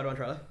just seen the Spider-Man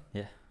trailer.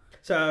 Yeah.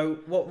 So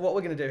what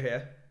we're gonna do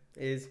here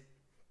is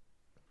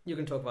you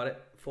can talk about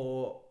it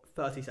for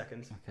 30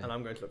 seconds, Okay. and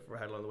I'm going to look for a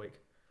headline of the week.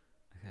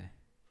 Okay.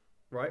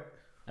 Right?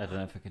 I don't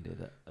know if I can do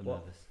that. I'm What?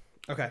 nervous.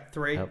 Okay,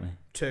 3, Help me.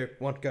 2,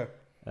 1, go.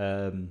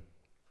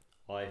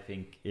 I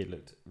think it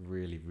looked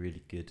really,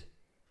 really good.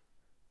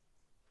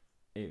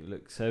 It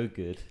looked so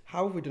good.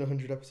 How have we done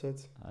 100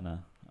 episodes? I know.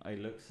 It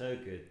looked so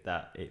good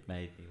that it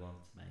made me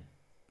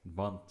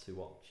want to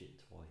watch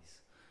it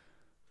twice.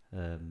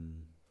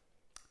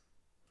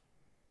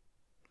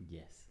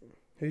 Yes.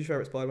 Who's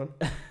your favourite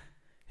Spider-Man?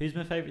 Who's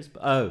my favourite?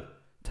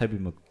 Toby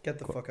Get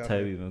the fuck out.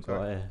 Toby of here. Maguire.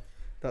 Sorry.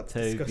 That's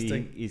Toby,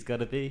 disgusting. he's got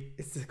to be.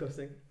 It's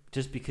disgusting.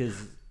 Just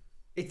because.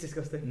 It's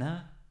disgusting. No.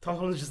 Tom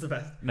Holland's just the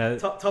best. No.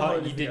 Tom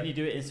Holland you is didn't. the You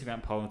do an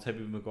Instagram poll and Toby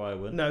Maguire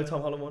won. No,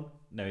 Tom Holland won.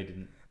 No, he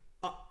didn't.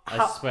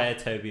 I swear,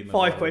 Toby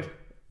Maguire. 5 quid.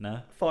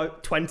 No.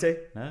 20.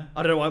 No.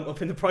 I don't know why I'm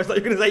up in the price. Like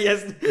you're going to say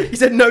yes. He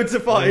said no to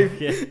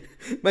 5. Yeah.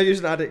 Maybe he's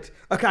an addict.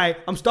 Okay,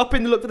 I'm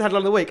stopping to look for the headline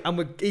of the week,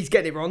 and he's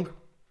getting it wrong.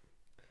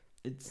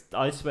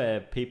 I swear,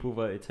 people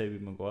voted Toby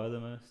Maguire the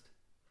most.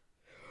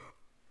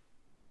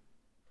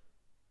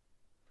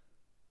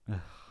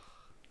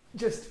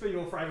 Just for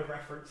your frame of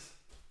reference.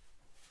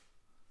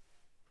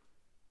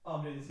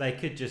 I'm doing this. They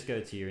could just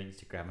go to your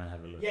Instagram and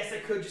have a look. Yes, they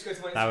could just go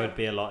to my Instagram. That would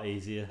be a lot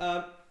easier.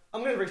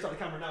 I'm going to restart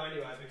the camera now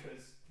anyway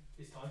because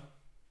it's time.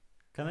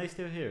 Can they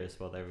still hear us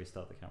while they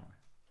restart the camera?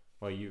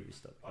 While you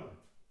restart the Fine. camera?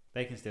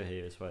 They can still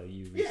hear us while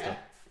you restart. Yeah,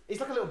 it's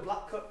like a little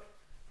black cup.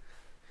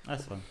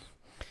 That's fine.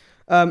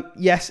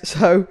 Yes,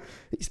 so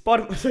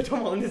so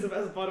Tom Holland is the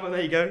best Spider-Man.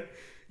 There you go.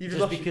 You've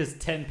Just because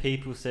 10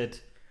 people said...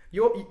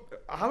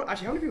 how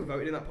many people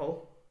voted in that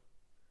poll?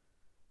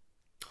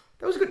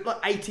 There was a good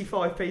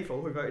 85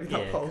 people who voted in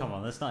that poll. Come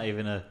on, that's not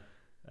even a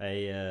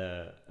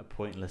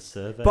pointless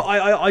survey. But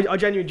I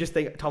genuinely just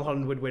think Tom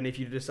Holland would win if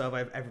you did a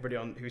survey of everybody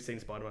on who's seen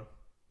Spider-Man.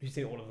 Who's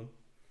seen all of them?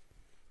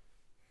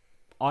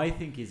 I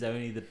think he's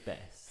only the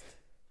best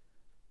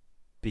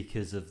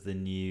because of the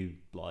new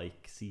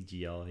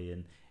CGI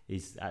and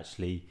he's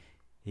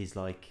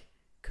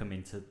come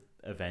into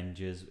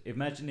Avengers.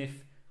 Imagine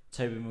if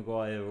Tobey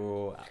Maguire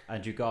or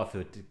Andrew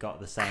Garfield got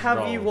the same role.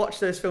 Have you watched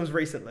those films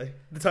recently?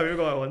 The Tobey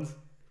Maguire ones?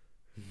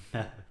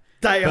 No.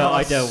 They But are.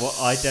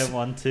 I don't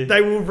want to.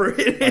 They will ruin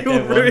it. I It will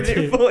don't ruin want it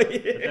to. for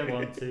you. I don't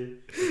want to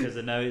because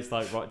I know it's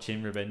like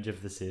watching Revenge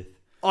of the Sith.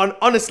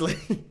 Honestly,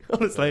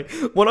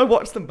 when I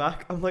watch them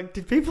back, I'm like,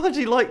 did people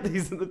actually like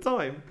these at the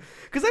time?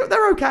 Because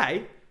they're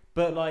okay.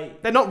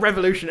 But They're not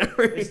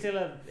revolutionary. it's still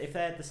if they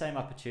had the same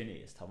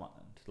opportunity as Tom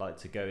Holland,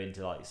 to go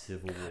into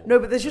Civil War. No,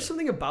 but there's just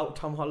something about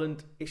Tom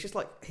Holland. It's just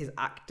his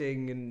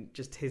acting and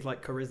just his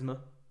charisma.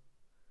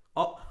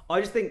 I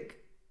just think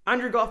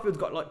Andrew Garfield's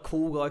got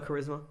cool guy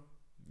charisma.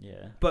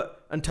 Yeah.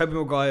 And Tobey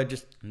Maguire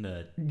just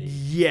Nerd.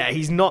 yeah,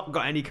 he's not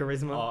got any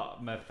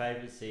charisma. My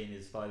favourite scene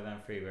is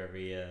Spider-Man 3 where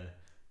he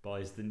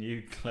buys the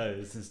new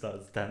clothes and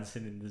starts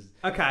dancing in the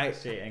Okay.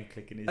 street and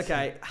clicking his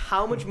Okay,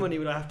 how much money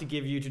would I have to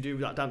give you to do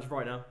that dance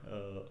right now?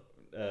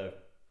 over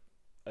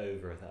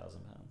 £1,000.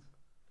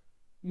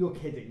 You're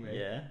kidding me.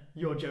 Yeah.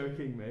 You're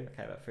joking me.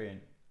 Okay, about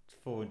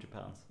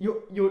 £400.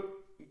 You're.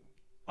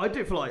 I'd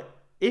do it for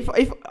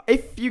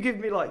If you give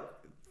me like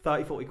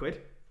 30, 40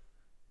 quid,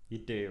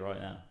 You'd do it right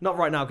now. not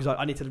right now because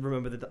I need to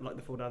remember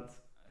the full dance.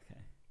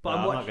 Okay. But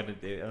No, I'm not gonna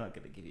do it. I'm not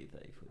gonna give you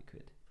 30, 40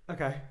 quid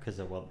Okay, because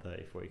I want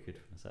 30, 40 quid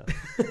for myself.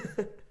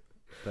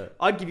 But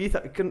I'd give you.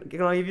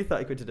 Can I give you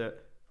 30 quid to do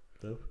it?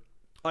 No.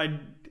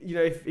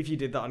 If you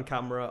did that on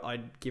camera,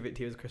 I'd give it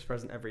to you as a Christmas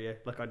present every year.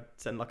 Like I'd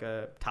send like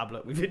a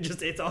tablet with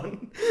just it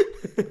on.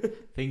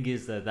 thing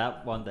is though,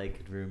 that one day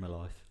could ruin my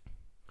life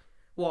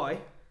Why?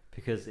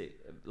 because it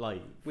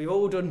like We've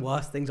all done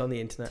worse things on the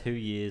internet. 2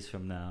 years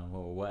from now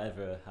or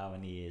whatever, how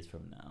many years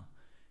from now,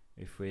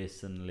 if we're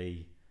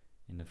suddenly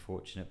in a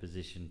fortunate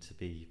position to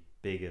be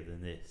bigger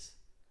than this.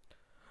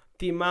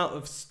 The amount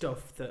of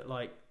stuff that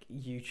like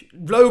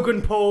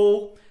Logan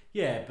Paul.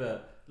 Yeah,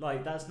 but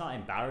like that's not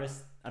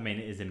embarrassing. I mean,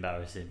 it is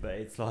embarrassing, but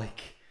it's like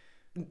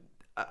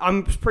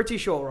I'm pretty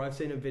sure I've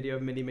seen a video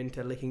of Mini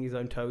Minter licking his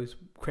own toes,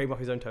 cream off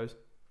his own toes.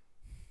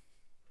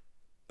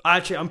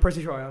 I'm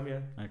pretty sure I am. Yeah.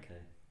 okay. I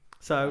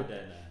So don't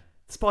know.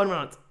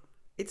 Spider-Man,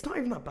 it's not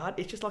even that bad.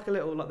 It's just like a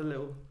little, that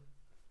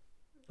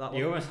one.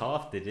 You almost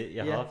half did it.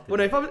 You Yeah. half did Well,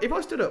 no, it. if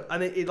I stood up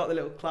and it like the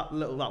little clap,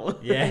 little that one.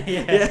 Yeah.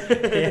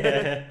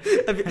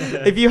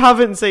 If you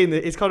haven't seen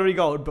it, it's Connery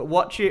Gold, but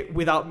watch it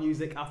without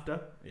music after.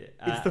 Yeah.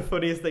 It's the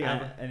funniest thing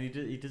ever. And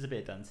he does a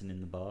bit of dancing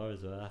in the bar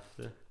as well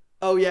after.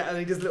 Oh yeah, and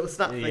he does a little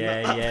snap thing.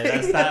 Yeah, like yeah, that.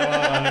 that's that one.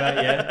 I'm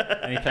about, yeah,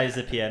 and he plays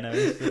the piano.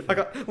 And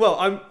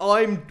stuff.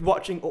 I'm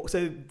watching.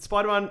 So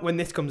Spider-Man, when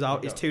this comes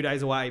out, is Got- 2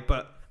 days away.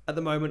 But at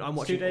the moment, I'm It's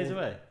watching 2 days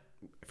away.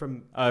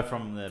 from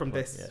From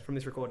this Yeah. from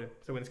this recording.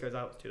 So when this goes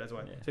out, it's 2 days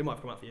away. Yeah. So it might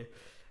have come out for you.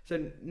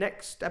 So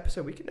next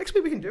episode, next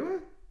week we can do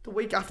it. The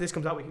week after this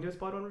comes out, we can do a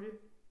Spider-Man review.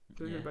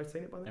 So Yeah. we've both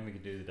seen it by then. And we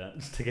can do the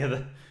dance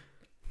together.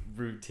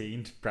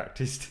 Routine,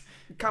 practiced.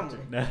 Can we?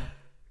 No,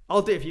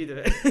 I'll do it if you do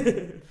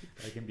it.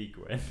 I can be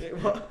Gwen.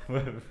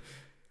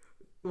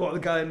 What the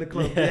guy in the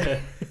club? Yeah.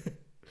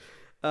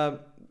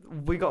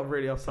 We got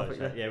really off topic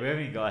there. Yeah, we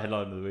haven't even got a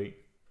headline of the week.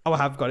 Oh, I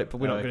have got it, but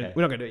we're Oh, not okay.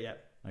 gonna do it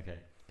yet. Okay.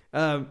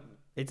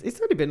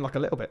 It's only been like a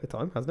little bit of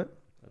time, hasn't it?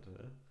 I don't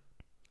know.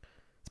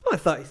 It's been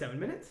like 37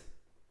 minutes.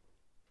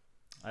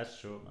 That's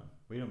short, man.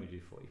 We normally do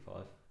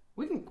 45.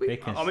 We can.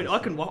 Big I mean,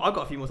 I've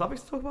got a few more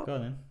topics to talk about. Go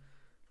on then.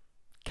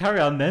 Carry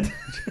on then.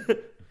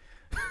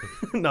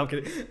 No, I'm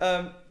kidding.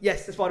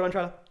 Yes, the Spider-Man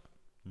trailer.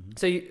 Mhm.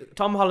 So,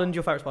 Tom Holland,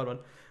 your favourite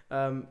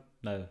Spider-Man.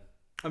 No.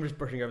 I'm just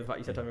brushing over the fact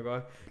you said Yeah. Tobey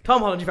Maguire.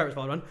 Tom Holland, your favourite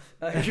Spider-Man.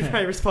 Who's your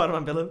favourite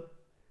Spider-Man villain?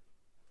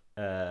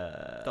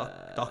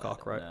 Doc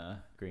Ock, right? No.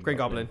 Green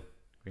Goblin.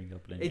 Green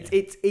Goblin.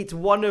 It's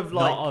one of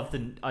like.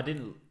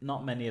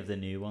 Not many of the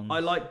new ones. I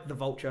like the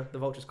Vulture. The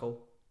Vulture's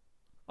cool.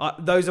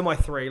 Those are my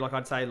three. Like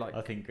I'd say, like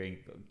I think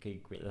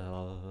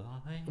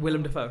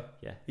Willem Dafoe.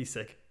 Yeah. He's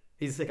sick.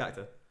 He's a sick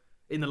actor.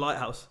 In The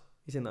Lighthouse,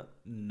 he's in that.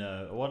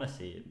 No, I want to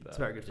see it, but It's a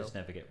very good I just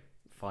never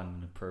find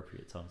an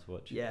appropriate time to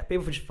watch it. Yeah,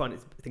 people just find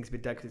think it's a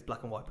bit dead because it's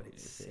black and white, but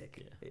it's It's sick.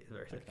 sick, yeah. It's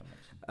very I sick. can't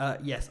watch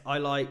it. Yes, I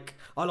like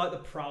the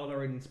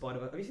Prowler in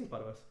Spider-Verse. Have you seen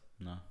Spider-Verse?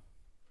 No.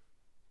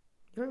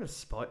 You don't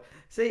know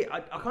See, I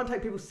can't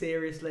take people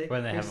seriously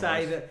When they who haven't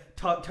say watched-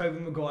 that Tobey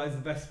Maguire's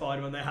the best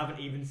Spider-Man. They haven't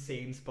even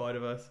seen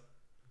Spider-Verse.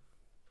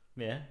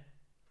 Yeah.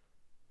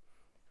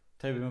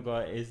 Tobey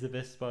Maguire is the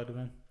best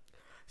Spider-Man.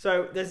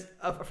 So there's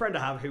a friend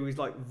I have who is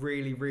like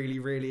really, really,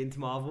 really into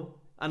Marvel,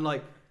 and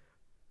like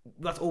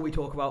that's all we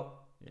talk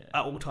about Yeah.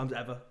 at all times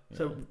ever.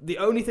 So Yeah. the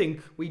only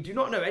thing we do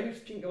not know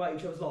anything about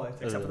each other's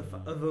lives except for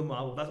Marvel. other than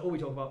Marvel. That's all we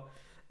talk about.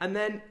 And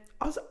then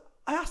I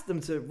asked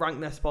them to rank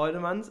their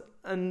Spider-Mans,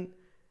 and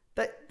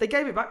they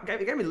gave it back.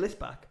 Gave me the list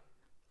back.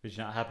 Was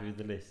you not happy with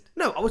the list?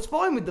 No, I was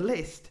fine with the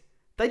list.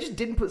 They just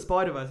didn't put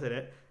Spider-Verse in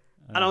it,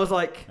 and I was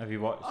like, Have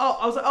you watched? oh,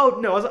 I was like, oh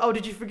no, I was like, oh,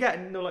 did you forget?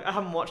 And they're like, I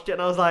haven't watched it,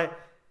 and I was like,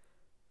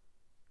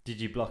 Did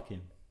you block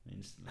him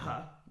instantly?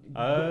 huh?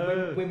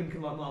 Oh. Women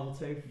can like Marvel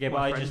too. Yeah, but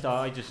my I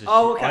friend. just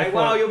Oh, okay. I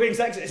Wow, thought- you're being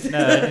sexist. No,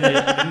 I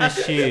didn't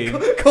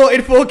assume. Caught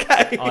in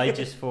 4K. I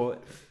just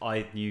thought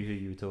I knew who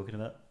you were talking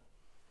about.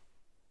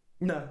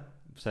 No.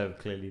 So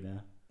clearly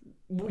now.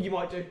 Well, you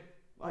might do.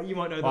 You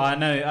might know that. Well, I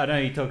know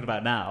who you're talking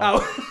about now.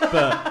 Oh.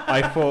 But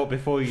I thought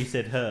before you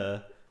said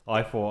her,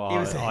 I thought It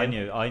was I him.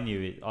 knew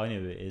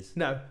who it is.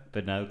 No.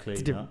 But no, It's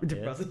clearly a not.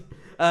 different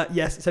Yeah. person.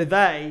 Yes, so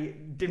they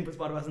didn't put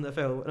Spider-Verse in their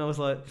film, and I was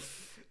like,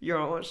 you're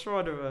right, watch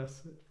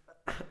Spider-Verse.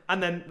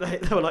 And then they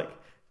were like,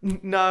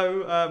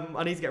 no,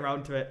 I need to get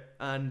around to it,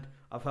 and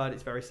I've heard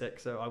it's very sick,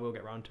 so I will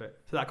get around to it.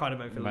 So that kind of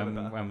made me feel a little bit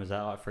better. When was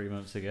that? Like 3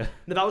 months ago.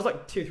 No, that was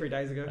like 2-3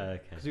 days ago.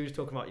 Okay. Because we were just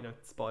talking about,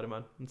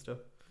 Spider-Man and stuff.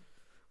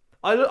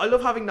 I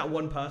love having that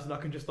one person I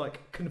can just,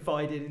 like,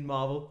 confide in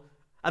Marvel.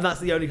 And that's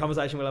the only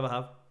conversation we'll ever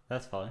have.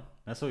 That's fine.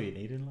 That's all you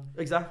need in life.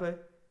 Exactly.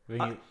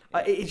 Thing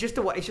It's just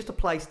a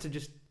place to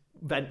just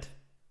vent.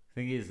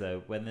 thing is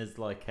though, when there's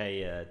like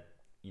a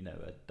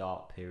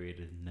dark period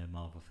and no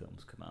Marvel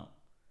films come out,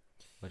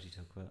 what do you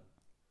talk about?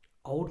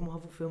 Old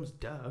Marvel films,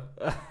 duh.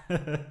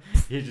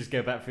 You just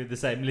go back through the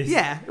same list.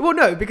 Yeah. Well,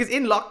 no, because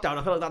in lockdown,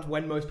 I feel like that's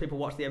when most people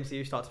watch the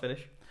MCU start to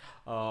finish.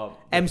 Oh,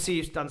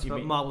 MCU stands You for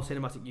mean- Marvel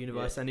Cinematic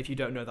Universe, and if you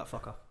don't know that,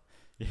 fuck off.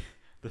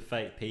 the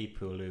fake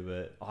people who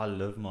were. I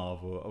love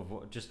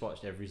Marvel. Just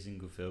watched every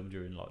single film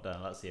during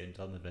lockdown. That's the only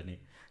time I've any.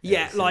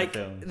 Yeah, like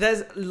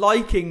there's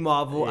liking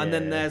Marvel, and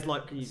then there's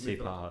like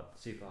super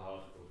hardcore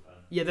fan.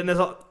 Yeah, then there's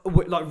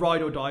like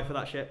ride or die for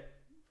that shit.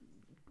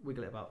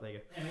 Wiggle it about. There you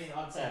go. I mean,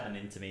 I'd say I'm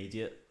an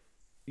intermediate.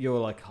 You're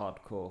like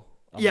hardcore.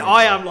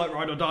 I am like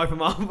ride or die for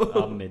Marvel.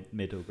 I'm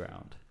middle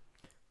ground.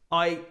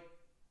 I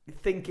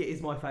think it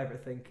is my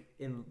favourite thing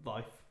in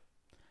life.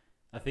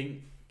 I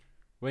think.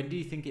 When do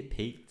you think it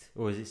peaked,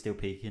 or is it still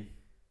peaking?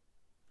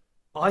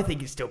 I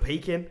think it's still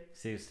peaking.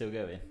 Still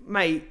going,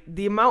 mate.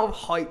 The amount of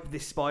hype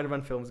this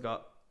Spider-Man film's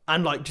got,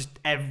 and like just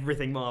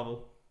everything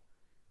Marvel,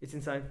 it's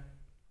insane.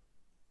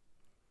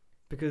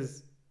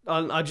 Because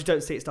I just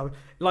don't see it stopping.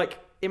 Like,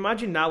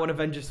 imagine now when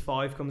Avengers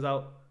 5 comes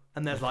out,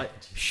 and there's like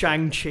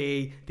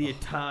Shang-Chi, the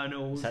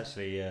Eternals. It's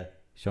actually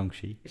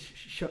Shang-Chi.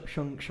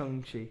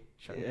 Shang-Chi.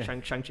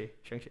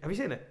 Have you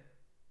seen it?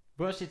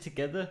 We watched it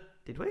together.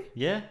 Did we?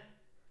 Yeah.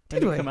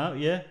 Did we? Come out?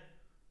 Yeah.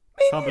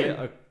 Me Can't and believe,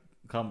 you? I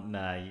can't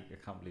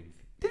believe you.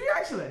 Did you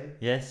actually?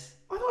 Yes.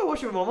 I thought I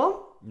watched it with my mum.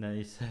 No,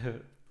 you so.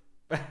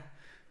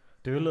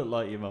 Do it look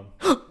like your mum?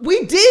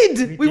 We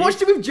did. We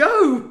watched it with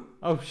Joe.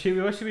 Oh shit,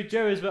 we watched it with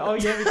Joe as well. Oh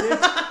yeah, we did.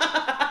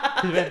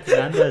 We went to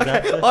Nando's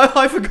after.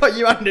 I forgot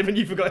you and him, and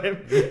you forgot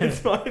him. It's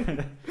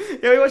fine.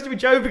 Yeah, we watched it with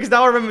Joe because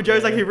now I remember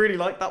Joe's like he really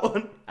liked that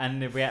one.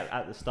 And we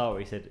at the start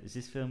we said, "Is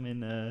this film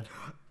in?"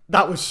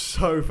 That was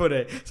so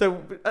funny.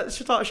 So at the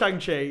start of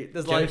Shang-Chi,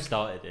 there's Joe like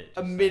started it.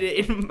 a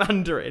minute in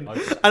Mandarin,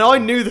 and I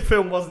knew the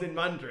film wasn't in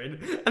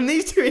Mandarin, and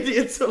these two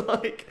idiots are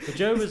like. But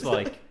Joe was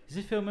like, "Is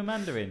this film in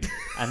Mandarin?"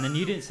 And then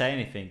you didn't say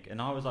anything,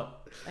 and I was like,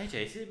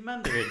 "AJ, is it in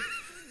Mandarin?"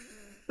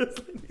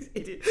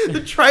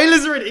 The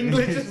trailers are in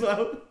English as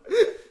well.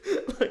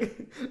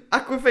 Like,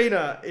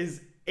 Aquafina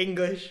is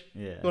English.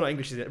 Yeah. Well, not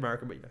English, is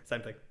American, but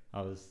same thing.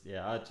 I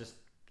just,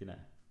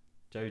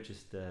 Joe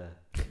just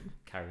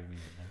carried me.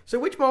 So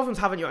which Marvel films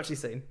haven't you actually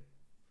seen?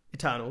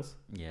 Eternals.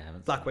 Yeah, I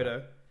haven't Black seen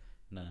Widow.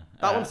 No.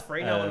 That one's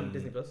free now on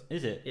Disney Plus.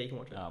 Is it? Yeah, you can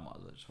watch it. Oh, I might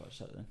as well just watch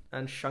that then.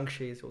 And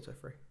Shang-Chi is also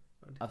free.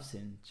 I've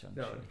seen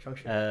Shang-Chi. No,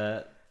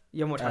 Shang-Chi. You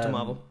haven't watched Captain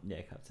Marvel?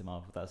 Yeah, Captain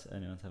Marvel. That's the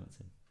only one I haven't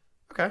seen.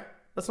 Okay.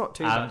 That's not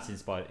too I bad. haven't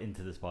seen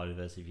Into the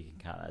Spider-Verse, if you can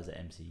count that as an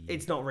MCU.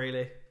 It's not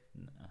really.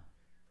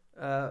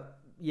 No.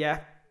 Yeah.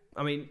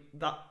 I mean,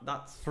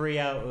 that's... 3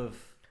 out of...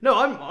 No,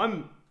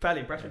 I'm fairly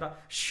impressed with that.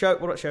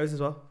 What about shows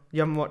as well? You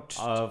haven't watched...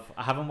 I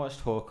haven't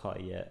watched Hawkeye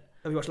yet.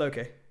 Have you watched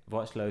Loki? I've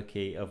watched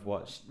Loki. I've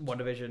watched...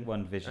 WandaVision.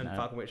 And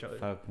Falcon Winter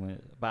Soldier.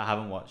 But I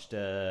haven't watched...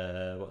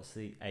 what's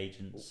the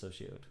Agents of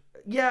S.H.I.E.L.D.?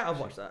 Yeah, I've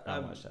watched that. I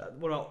haven't watched that.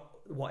 What about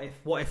What If?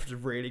 What If is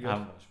really good. I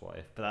haven't watched What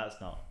If, but that's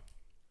not...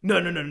 No.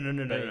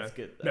 It's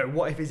good, no,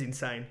 What If is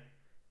insane.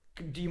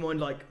 Do you mind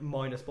like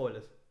minor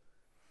spoilers?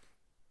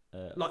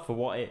 Like for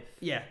What If?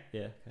 Yeah. Yeah.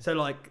 Okay. So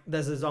like,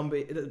 there's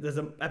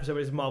an episode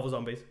where it's Marvel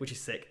Zombies, which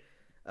is sick.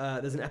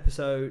 There's an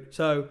episode.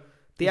 So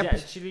the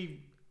episode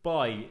actually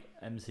by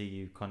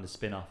MCU kind of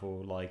spin off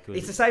or like.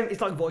 It's the same.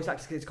 It's like voice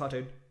actors because it's a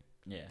cartoon.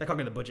 Yeah. They can't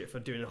get the budget for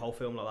doing a whole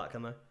film like that,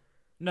 can they?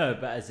 No,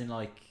 but as in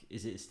like,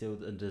 is it still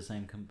under the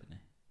same company?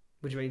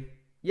 What do you mean?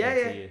 Yeah,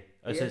 MCU. yeah.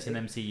 Oh, so it's an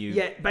MCU.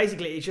 Yeah,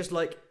 basically, it's just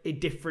like a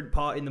different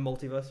part in the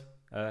multiverse.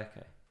 Oh,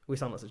 okay. We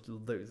sound like such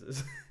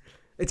losers.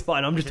 It's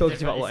fine. I'm just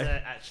talking about what.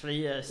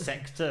 Actually,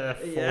 Sector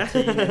 14. Yeah.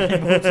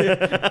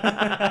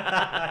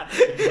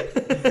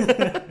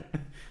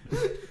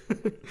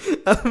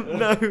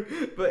 No,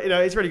 but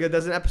it's really good.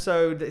 There's an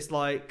episode that's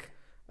like,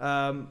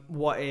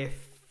 what if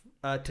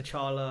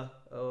T'Challa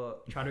or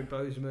Chadwick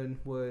Boseman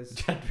was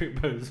Chadwick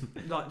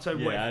Boseman. Like, so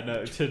yeah, I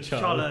know. Chadwick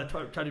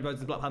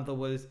Boseman's Black Panther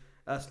was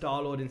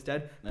Star-Lord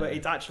instead, but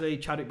it's actually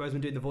Chadwick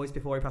Boseman doing the voice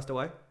before he passed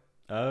away.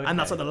 Oh, okay. And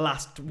that's like the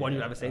last one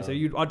you've ever seen. So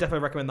I'd definitely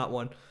recommend that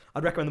one.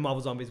 I'd recommend the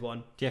Marvel Zombies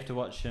one. Do you have to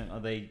watch them? Are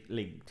they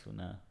linked or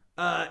no?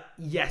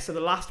 Yeah. So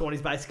the last one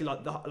is basically like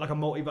a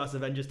multiverse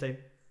Avengers team,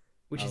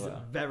 which is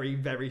very,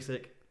 very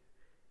sick.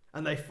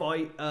 And they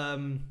fight. I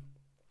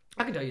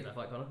can tell you that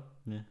fight, Connor.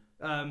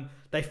 Yeah.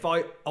 They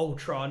fight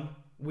Ultron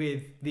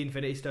with the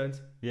Infinity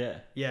Stones. Yeah.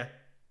 Yeah.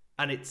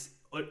 And it's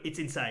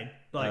insane.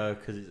 Like,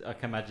 because I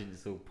can imagine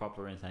it's all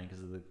proper insane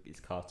because it's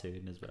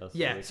cartoon as well. So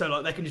yeah. So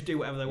like they can just do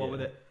whatever they want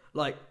with it.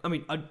 Like, I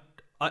mean, I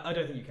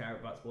don't think you care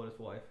about spoilers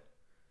for What If.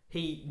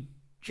 He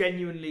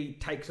genuinely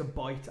takes a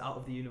bite out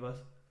of the universe.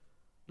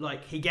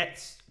 Like, he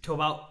gets to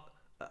about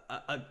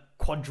a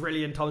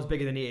quadrillion times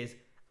bigger than he is,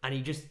 and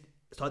he just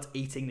starts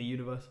eating the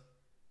universe.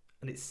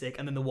 And it's sick.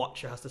 And then the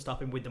Watcher has to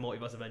stop him with the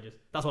Multiverse Avengers.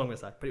 That's what I'm going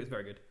to say. But it was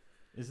very good.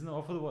 Isn't the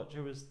offer the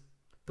Watcher was...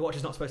 The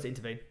Watcher's not supposed to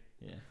intervene.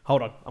 Yeah.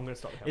 Hold on. I'm going to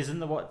stop the camera. Isn't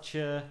the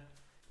Watcher...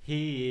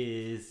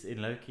 He is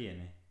in Loki, isn't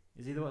he?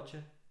 Is he the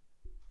Watcher?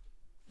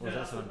 No,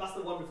 that's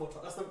the one before...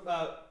 That's the...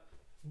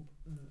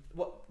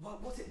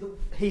 What's it?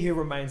 He Who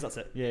Remains, that's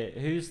it. Yeah,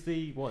 who's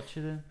the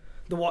Watcher then?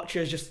 The Watcher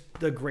is just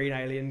the green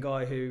alien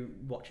guy who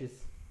watches.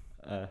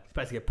 He's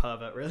basically a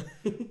pervert, really.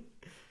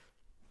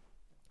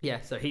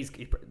 Yeah, so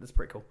that's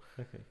pretty cool.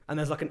 Okay. And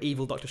there's like an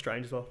evil Doctor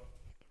Strange as well.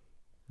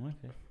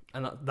 Okay.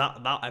 And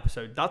that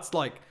episode, that's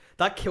like,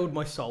 that killed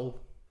my soul.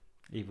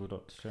 Evil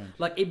Doctor Strange.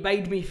 Like, it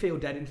made me feel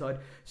dead inside.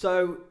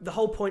 So the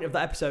whole point of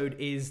that episode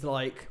is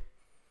like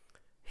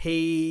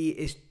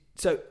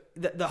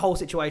the whole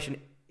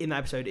situation in that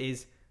episode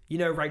is, you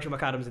know, Rachel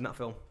McAdams in that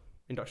film,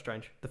 in Doctor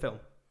Strange, the film,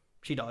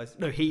 she dies.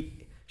 No,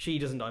 she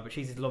doesn't die, but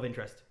she's his love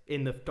interest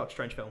in the Doctor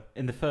Strange film.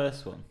 In the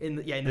first one?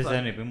 There's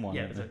only been one.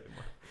 Yeah, hasn't there's there? only been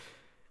one.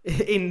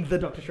 In the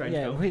Doctor Strange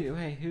film.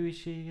 Wait, who is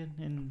she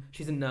in?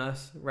 She's a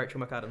nurse, Rachel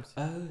McAdams.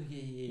 Oh,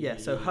 yeah. Yeah,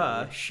 so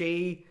her,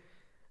 she,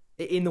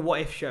 in the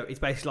What If show, it's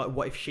basically like,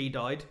 what if she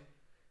died?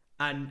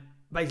 And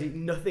basically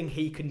nothing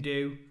he can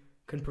do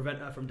can prevent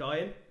her from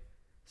dying.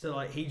 So,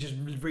 like, he just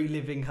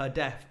reliving her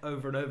death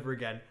over and over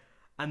again.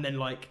 And then,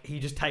 like, he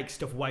just takes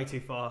stuff way too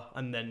far,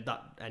 and then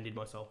that ended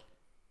my soul.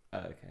 Oh,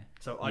 okay.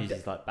 So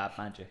Uses like bad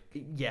magic.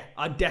 yeah,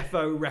 I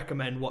defo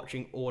recommend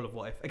watching all of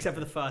What If, except for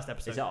the first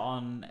episode. Is it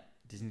on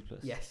Disney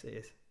Plus? Yes, it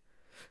is.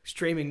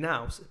 Streaming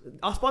now.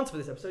 Our sponsor for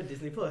this episode,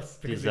 Disney Plus,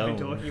 because we've DAZN.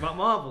 been talking about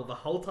Marvel the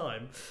whole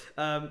time.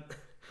 Okay,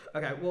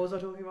 what was I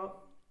talking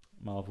about?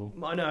 Marvel.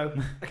 I know.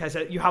 Okay, so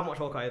you haven't watched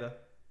Hawkeye either.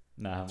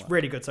 No. It's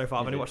really good so far.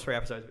 I've Is only it? watched 3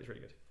 episodes, but it's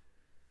really good.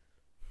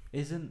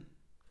 Isn't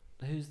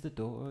who's the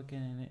daughter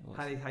again in it?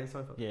 Haley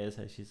Steinfeld. Yeah,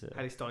 so she's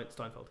Haley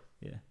Steinfeld.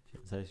 yeah.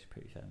 So she's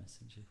pretty famous,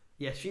 isn't she?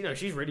 Yeah,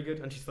 she's really good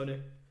and she's funny.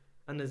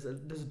 And there's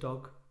a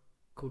dog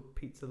called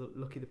Pizza,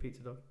 Lucky the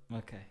Pizza Dog.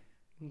 Okay.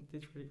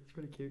 It's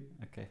really cute.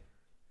 Okay.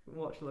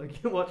 Watch all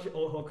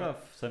I've Hawkeye.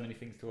 got so many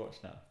things to watch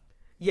now.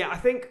 Yeah, I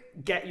think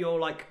get your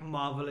like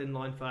Marvel in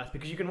line first,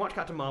 because you can watch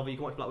Captain Marvel, you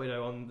can watch Black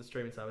Widow on the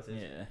streaming services.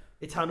 Yeah.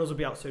 Eternals will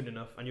be out soon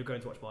enough, and you're going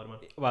to watch Spider-Man.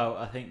 Well,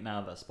 I think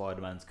now that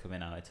Spider-Man's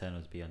coming out,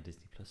 Eternals will be on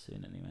Disney Plus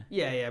soon anyway.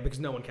 Yeah, because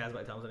no one cares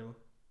about Eternals anymore.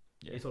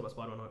 Yeah. It's all about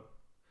Spider-Man. Right?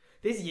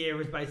 This year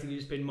has basically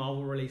just been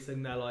Marvel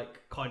releasing their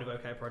like kind of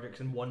okay projects,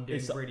 and one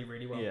doing really,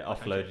 really well. Yeah,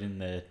 like offloading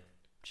their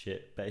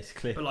shit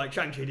basically. But like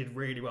Shang-Chi did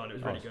really well, and it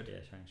was really good. Yeah,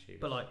 Shang-Chi.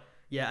 But like,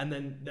 yeah, and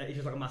then it's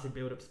just like a massive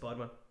build up to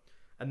Spider-Man.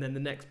 And then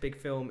the next big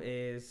film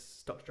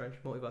is Doctor Strange,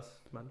 Multiverse,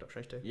 Doctor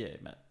Strange 2.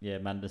 Yeah,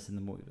 Madness in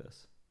the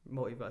Multiverse.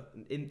 Multiverse,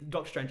 in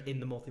Doctor Strange in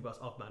the Multiverse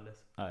of Madness.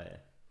 Oh yeah.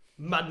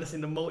 Madness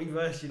in the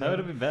Multiverse, you know. That would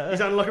have been better. You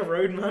sound like a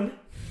road man.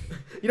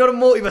 You know what a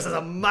multiverse has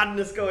a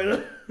madness going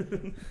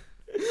on.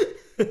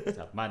 It's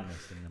like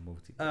Madness in the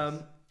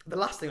Multiverse. The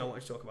last thing I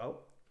wanted to talk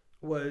about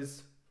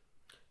was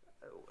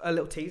a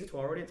little teaser to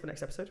our audience for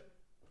next episode.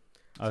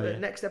 So the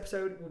next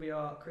episode will be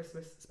our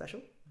Christmas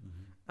special,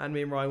 and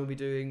me and Ryan will be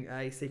doing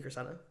a Secret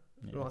Santa.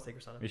 Yeah. Not a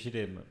Secret Santa. We should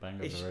do a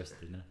mukbang of the roast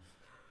dinner.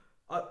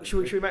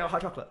 Should we make a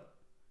hot chocolate?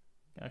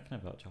 I can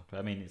have hot chocolate.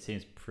 I mean, it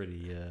seems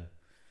pretty.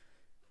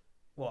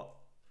 What?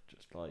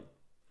 Just like.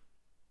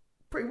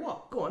 Pretty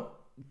what? Go on.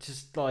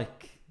 Just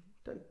like.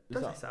 Don't It's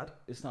say not- sad.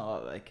 It's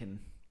not like they can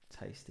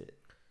taste it.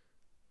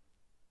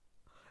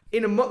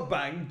 In a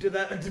mukbang,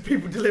 do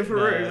people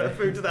deliver their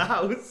food to their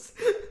house?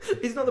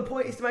 It's not the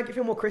point. It's to make it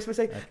feel more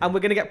Christmassy. Okay. And we're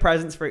going to get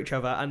presents for each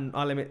other. And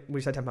our limit, we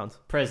say £10.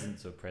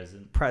 Presents or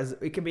present.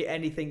 It can be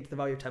anything to the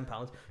value of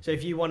 £10. So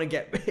if you want to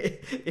get,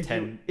 if you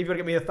 10. want to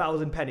get me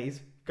 1,000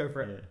 pennies, go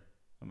for it.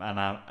 Yeah. And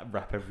I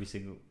wrap every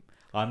single.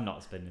 I'm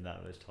not spending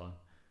that much time.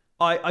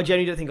 I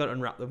genuinely don't think I'd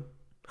unwrap them.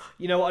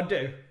 You know what I'd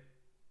do?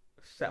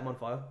 Set them on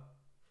fire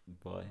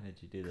Why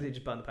did you do because it that?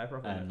 just burn the paper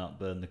off And not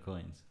burn the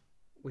coins.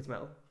 with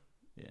metal.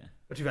 Yeah.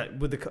 What do you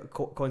think? Would the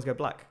coins go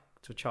black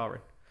to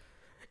charring?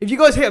 If you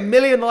guys hit 1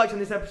 million likes on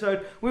this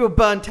episode, we will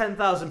burn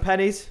 10,000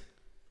 pennies.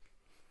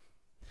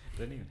 I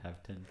don't even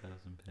have 10,000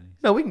 pennies.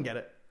 No, we can get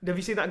it. Have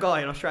you seen that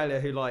guy in Australia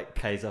who like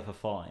Pays off a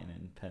fine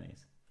in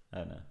pennies.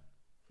 Oh no.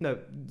 No,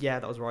 yeah,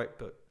 that was right,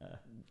 but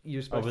you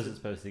were I supposed wasn't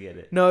supposed to get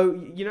it. No,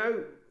 you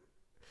know,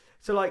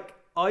 so like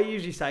I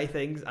usually say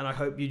things, and I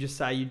hope you just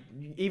say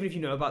even if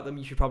you know about them,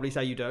 you should probably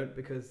say you don't,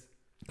 because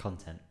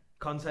Content.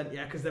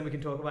 yeah, because then we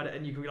can talk about it,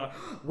 and you can be like,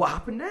 what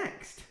happened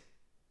next?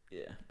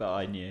 Yeah, but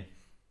I knew.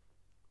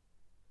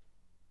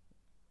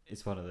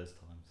 It's one of those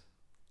times.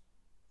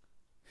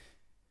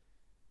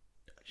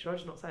 Should I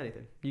just not say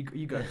anything?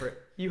 You go for it.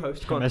 You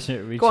host. Go on.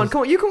 Imagine we Go on, just-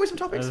 come on. You come with some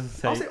topics. I was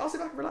gonna say- I'll sit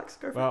back and relax.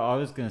 Go for Well, I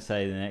was going to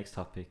say the next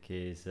topic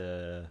is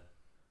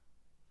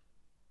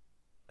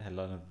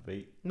headline of the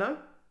week. it. No,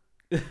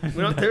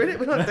 we're not doing it.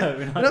 We're not, No,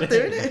 we're not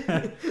doing it.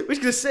 We're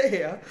just gonna sit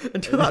here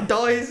until that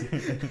dies,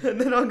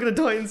 and then I'm gonna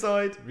die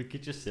inside. We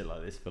could just sit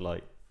like this for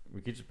like.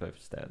 We could just both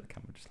stare at the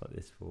camera just like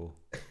this for.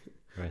 the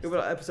rest. It'll be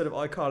like an episode of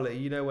iCarly.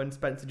 You know when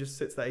Spencer just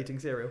sits there eating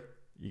cereal.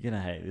 You're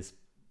gonna hate this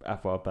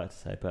after what I'm about to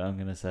say, but I'm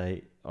gonna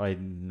say I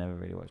never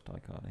really watched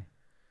iCarly.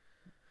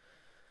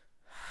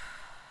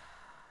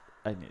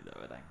 I knew that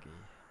would anger you.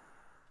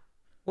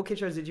 What kid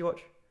shows did you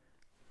watch?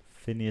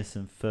 Phineas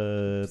and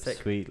Ferb, Sick.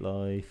 Sweet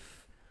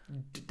Life.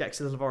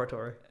 Dexter's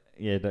Laboratory.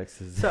 Yeah,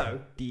 Dexter's.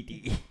 So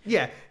DD.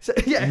 yeah,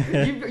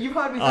 you've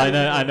heard me. Say I this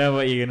know. before. I know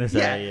what you're gonna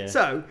say. Yeah.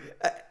 So,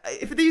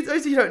 for those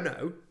of you who don't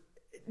know,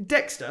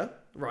 Dexter,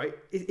 right,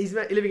 he's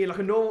living in like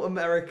a normal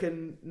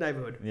American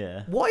neighborhood.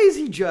 Yeah. Why is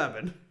he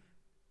German?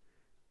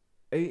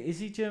 Is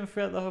he German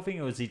throughout the whole thing,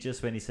 or is he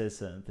just when he says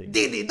certain things?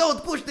 Didi,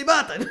 don't push the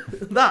button.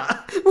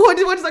 That. Where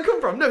does that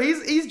come from? No,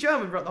 he's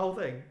German throughout the whole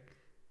thing.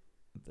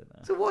 I don't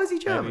know. So why is he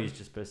German? Maybe he's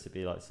just supposed to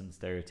be like some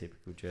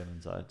stereotypical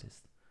German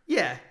scientist.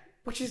 Yeah,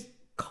 which is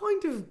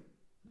kind of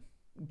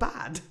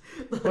bad.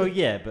 Well,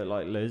 yeah, but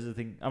like loads of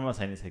things. I'm not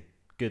saying it's a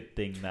good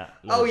thing that.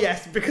 Oh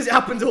yes, because it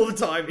happens all the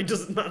time. It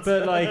doesn't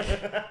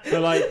matter.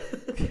 But like,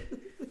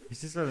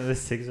 it's just one of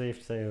those things where you have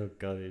to say, "Oh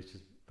God, it's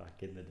just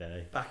back in the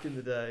day." Back in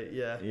the day,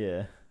 yeah.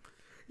 Yeah.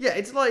 Yeah,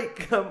 it's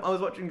like I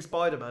was watching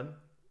Spider-Man.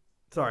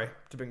 Sorry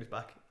to bring this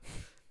back.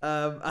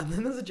 And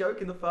then there's a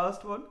joke in the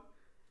first one.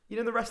 You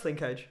know, in the wrestling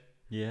cage.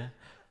 Yeah.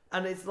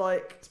 And it's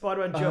like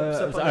Spider-Man jumps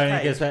up on the only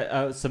cage. guess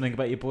that, something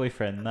about your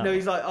boyfriend. That No,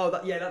 he's like, oh,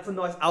 that's a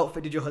nice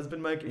outfit. Did your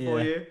husband make it for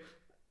Yeah. you?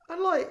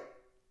 And like,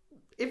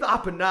 if that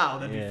happened now,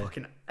 that'd Yeah. be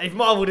fucking. If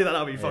Marvel did that,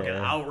 that'd be fucking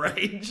Yeah.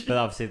 outrage. But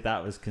obviously,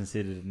 that was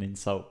considered an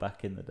insult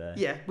back in the day.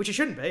 Yeah, which it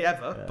shouldn't be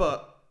ever. Yeah.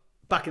 But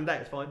back in the day,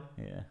 it's fine.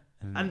 Yeah.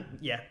 And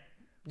yeah,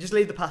 just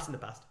leave the past in the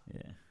past.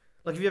 Yeah.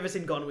 Like, have you ever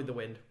seen Gone with the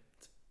Wind?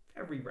 It's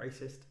very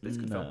racist. But it's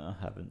a good No, film. I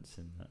haven't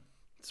seen that.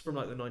 It's from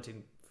like the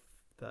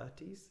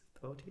 1930s,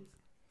 40s,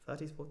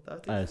 30s,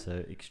 40s. Oh, so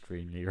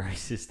extremely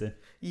racist then.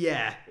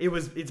 Yeah,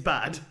 it's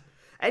bad.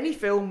 Any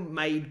film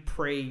made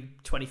pre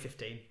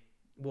 2015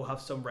 will have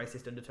some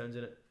racist undertones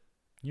in it.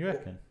 You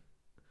reckon?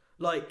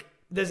 Like,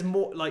 there's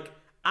more. Like,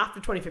 after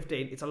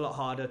 2015, it's a lot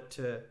harder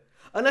to.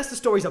 Unless the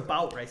story's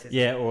about racism.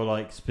 Yeah, or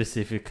like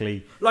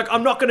specifically. Like,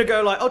 I'm not going to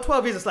go like, oh,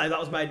 12 Years a Slave, that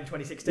was made in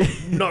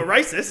 2016. Not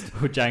racist.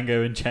 Or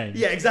Django Unchained.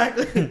 Yeah,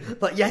 exactly.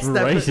 Like, yes,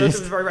 that Racist. was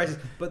very racist.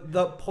 But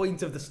the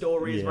point of the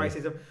story is Yeah.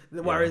 racism.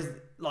 Whereas,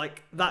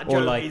 like, that Or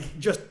joke like- is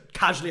just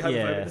casually homophobic.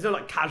 Yeah. There's no,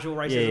 like, casual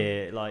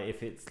racism. Yeah, like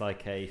if it's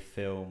like a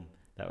film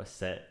that was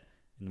set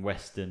in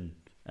Western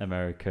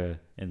America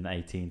in the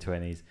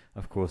 1820s,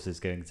 of course there's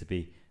going to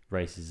be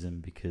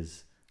racism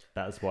because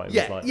that's what it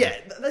Yeah, was like. yeah.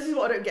 This is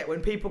what I don't get when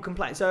people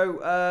complain. So,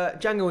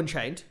 Django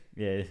Unchained,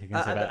 Yeah, you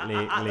can say about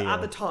Leo. at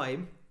the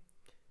time,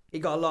 it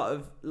got a lot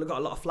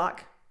of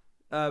flack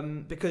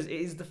because it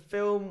is the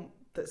film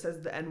that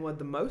says the N word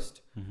the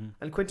most,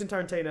 and Quentin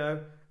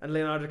Tarantino and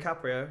Leonardo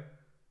DiCaprio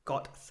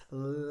got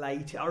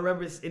slated. I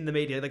remember this in the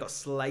media; they got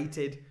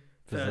slated.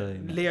 For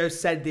saying that. Leo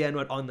said the N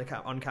word on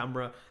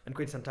camera, and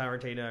Quentin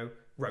Tarantino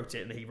wrote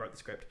it, and he wrote the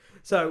script.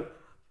 So,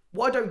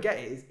 what I don't get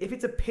is if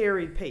it's a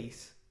period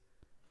piece,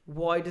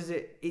 why does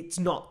it? It's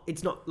not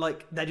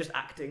like they're just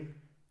acting.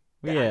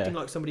 They're Yeah. acting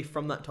like somebody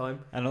from that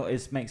time. And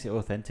it makes it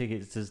authentic.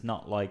 It's just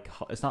not like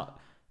it's not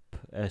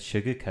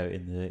sugarcoat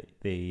in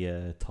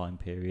the time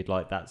period.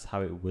 Like that's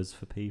how it was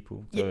for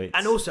people. So Yeah, it's,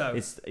 and also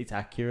it's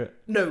accurate.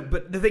 no,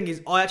 but the thing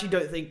is, I actually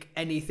don't think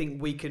anything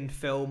we can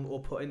film or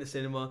put in the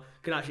cinema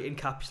can actually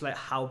encapsulate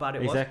how bad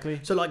it was. Exactly.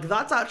 So like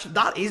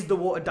that is the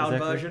watered down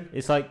version.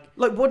 It's like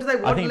Like, what do they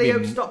want think Leo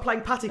it'd to be- stop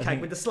playing patty I cake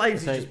think- with the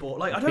slaves he so just bought?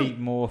 Like, I it'd be don't.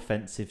 more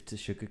offensive to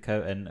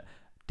sugarcoat and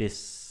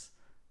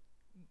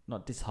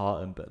not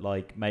dishearten, but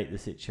like make the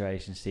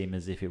situation seem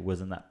as if it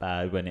wasn't that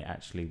bad when it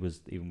actually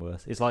was even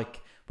worse. It's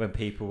like when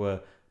people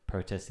were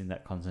protesting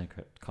that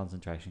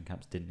concentration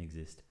camps didn't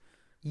exist.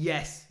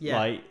 Yes. Yeah.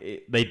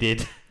 Like they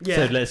did. Yeah.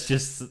 So let's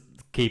just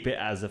keep it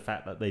as a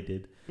fact that they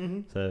did.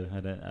 Mhm. So I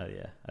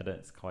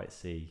don't quite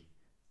see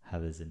how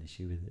there's an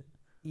issue with it.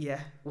 Yeah.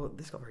 Well,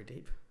 this got very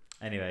deep.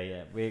 Anyway,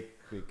 yeah, we're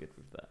good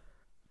with that.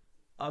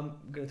 I'm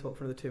going to talk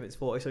for another 2 minutes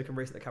 40 so we can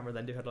reset the camera and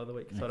then do headline of the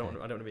week. So I don't Okay.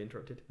 want to be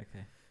interrupted.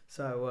 Okay.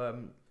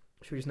 So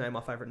should we just name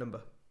our favourite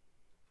number?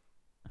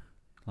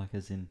 Like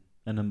as in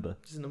a number.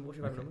 Just a number. What's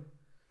your favourite Okay. number?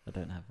 I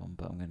don't have one,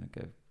 but I'm gonna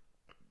go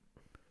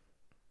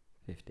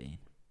 15.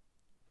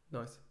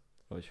 Nice.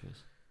 What's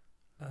yours?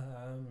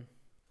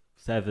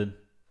 7,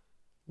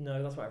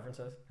 No, that's what everyone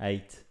says.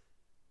 8,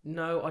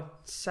 No, I'd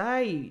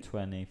say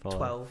 25.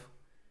 12.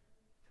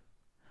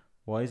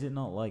 Why is it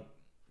not like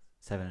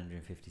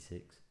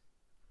 756?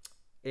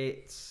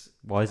 It's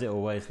Why is it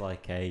always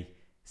like a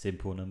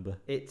simple number?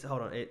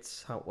 hold on.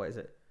 It's what is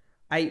it?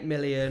 8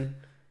 million.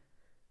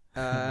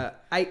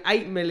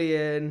 8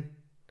 million.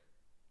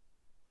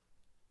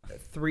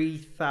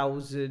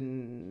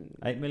 3,000.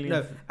 8 million?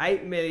 No,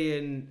 8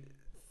 million.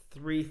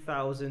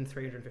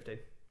 3,315.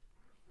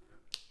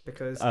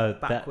 Because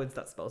backwards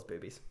that spells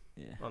boobies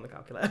Yeah. on the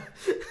calculator.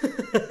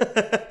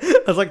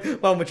 I was like,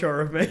 well,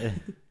 mature of me. Yeah.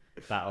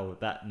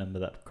 That number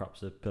that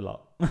crops up a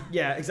lot.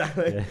 Yeah,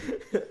 exactly.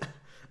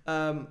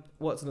 Yeah.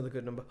 What's another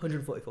good number?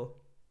 144.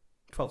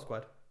 12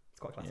 squared. It's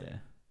quite classic. Yeah.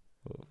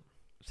 Well,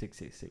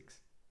 666.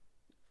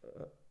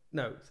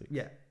 No, 6.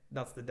 yeah,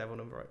 that's the devil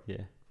number, right?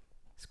 Yeah.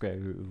 Square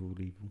root of all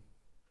evil.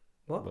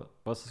 What?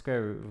 What's the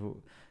square root of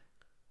all?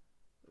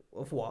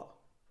 Of what?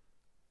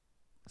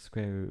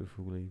 Square root of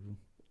all evil.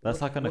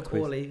 That's like on a what's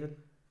quiz. all even?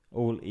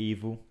 All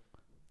evil.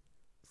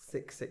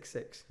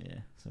 666. Yeah,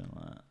 something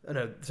like that. Oh,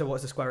 no, so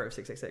what's the square root of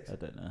 666? I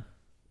don't know.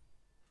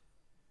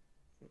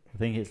 I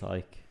think it's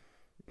like.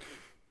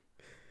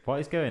 What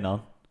is going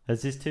on?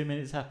 Has this 2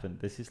 minutes happened?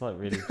 This is like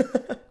really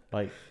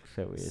like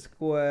so weird.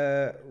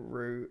 Square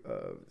root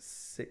of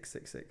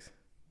 666.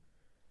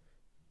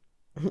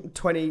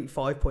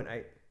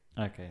 25.8.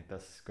 Okay,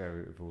 that's the square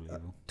root of all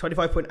evil.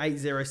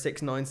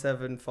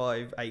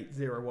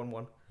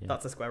 25.80697588011. Yeah.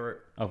 That's the square root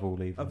Of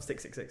all evil. of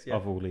 666. Yeah.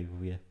 Of all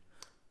evil, yeah.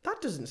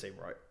 That doesn't seem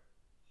right.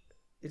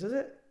 Does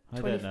it?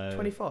 I don't know.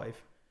 25.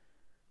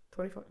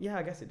 25. Yeah,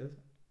 I guess it does.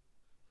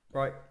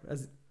 Right.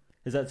 Is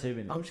that 2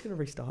 minutes? I'm just gonna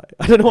restart it.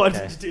 I don't know why I Okay.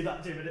 didn't just do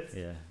that 2 minutes.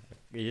 Yeah.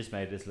 You just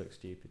made us look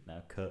stupid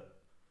now. Cut.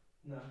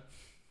 No.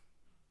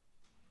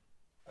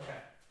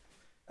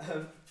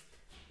 Okay.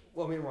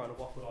 Well, me and Ryan have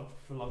waffled on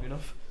for long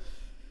enough.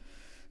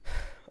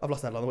 I've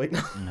lost that on the week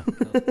now. No,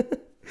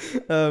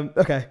 cut.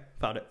 Okay,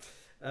 found it.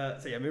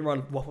 So yeah, me and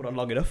Ryan waffled on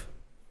long enough.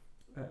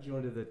 Do you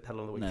want to do the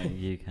headline of the week? No,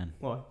 you can.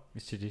 Why?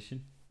 It's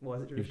tradition. Why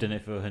is it You've done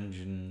it for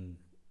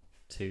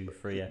 102,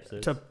 3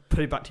 episodes. To put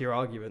it back to your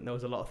argument, there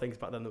was a lot of things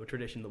back then that were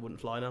tradition that wouldn't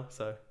fly now.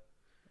 So.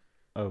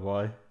 Oh,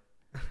 why?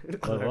 I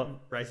don't know,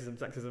 racism,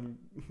 sexism,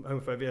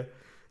 homophobia.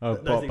 Oh,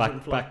 Those but things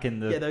wouldn't fly. back in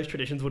the... Yeah, those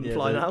traditions wouldn't yeah,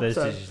 fly now. Those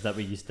So. traditions that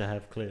we used to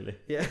have, clearly.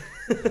 Yeah.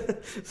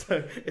 So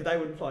if they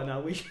wouldn't fly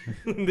now,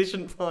 they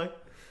shouldn't fly.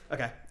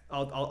 Okay.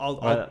 I'll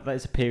Right, that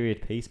is a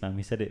period piece, man.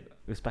 We said it.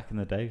 It was back in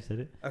the day. We said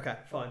it. Okay,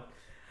 fine.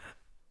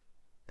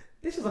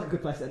 This is like a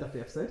good place to end off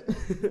the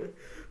episode.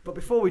 But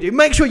before we do,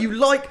 make sure you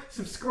like,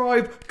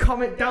 subscribe,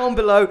 comment down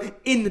below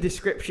in the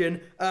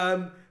description.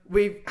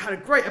 We've had a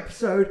great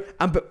episode,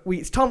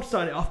 it's time to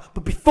sign it off.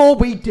 But before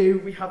we do,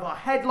 we have our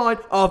headline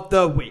of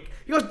the week.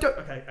 You guys don't...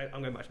 Okay,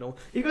 I'm going back to normal.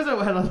 You guys know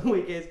what headline of the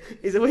week is.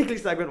 It's a weekly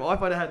segment where I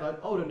find a headline,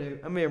 old or new,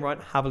 and me and Ryan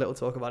have a little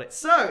talk about it.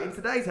 So, in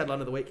today's headline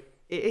of the week,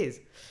 it is...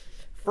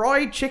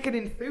 Fried chicken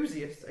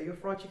enthusiast. Are you a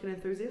fried chicken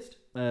enthusiast?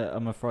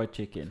 I'm a fried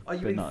chicken, Are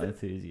you but not an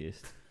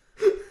enthusiast.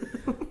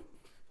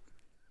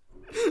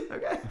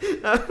 Okay.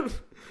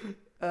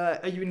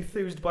 Are you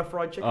enthused by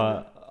fried chicken?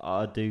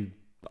 I do.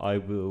 I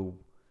will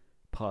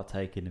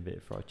partake in a bit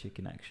of fried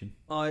chicken action.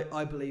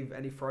 I believe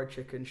any fried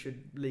chicken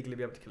should legally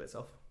be able to kill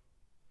itself.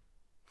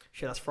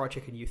 Shit, that's fried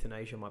chicken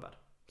euthanasia, my bad.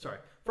 Sorry.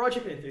 Fried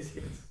chicken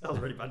enthusiast. That was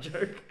a really bad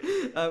joke.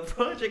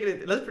 Fried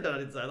chicken... Let's pretend I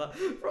didn't say that.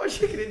 Fried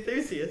chicken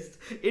enthusiast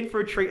in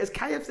for a treat as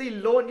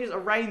KFC launches a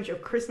range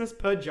of Christmas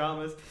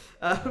pajamas.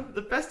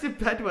 The festive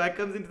bedwear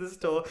comes into the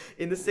store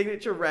in the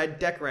signature red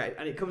decorate,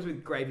 and it comes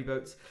with gravy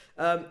boats.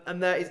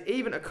 And there is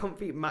even a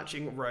comfy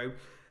matching robe.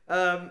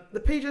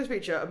 The PJs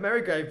feature a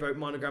Merry Grave Boat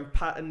monogram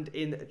patterned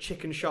in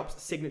Chicken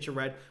Shop's signature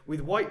red with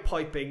white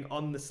piping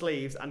on the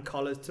sleeves and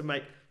collars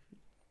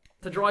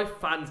to drive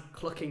fans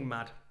clucking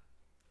mad.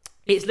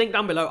 It's linked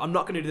down below. I'm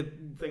not going to do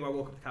the thing where I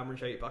walk up to the camera and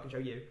show you, but I can show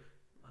you.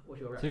 What's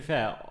your To reaction? be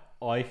fair,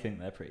 I think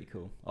they're pretty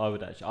cool. I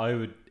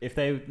would if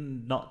they're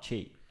not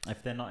cheap,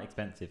 if they're not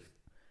expensive,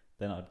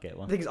 then I'd get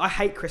one. The thing is, I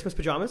hate Christmas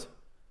pajamas.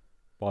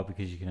 Why?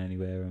 Because you can only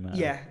wear them.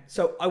 Yeah,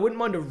 so I wouldn't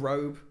mind a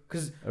robe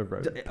because A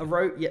robe. a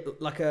robe, yeah,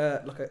 like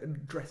a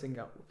dressing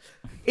gown.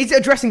 Is it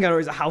a dressing gown or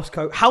is it a house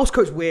coat? House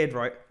coat's weird,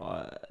 right?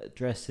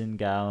 Dressing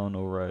gown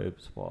or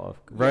robes.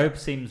 Robe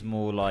seems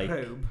more like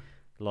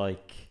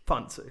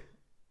Fancy.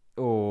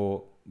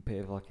 or a bit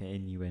of like an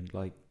innuendo,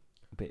 like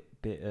a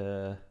bit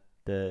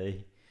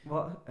dirty.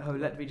 What? Oh,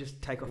 let me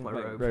just take off my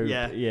Like robe.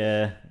 Yeah,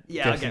 yeah.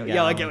 yeah, I Dressing get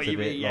what gown's you a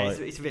bit mean. Yeah, like-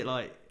 it's a bit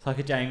like. It's like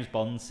a James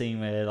Bond scene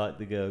where like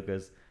the girl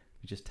goes,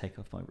 "You just take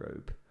off my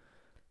robe."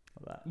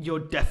 Like You're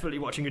definitely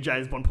watching a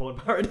James Bond porn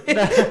parody.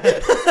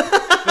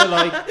 that. But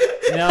like,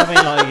 you know what I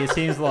mean? Like it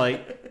seems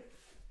like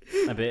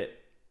a bit.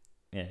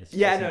 Yeah. It's a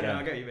Yeah, dressing no,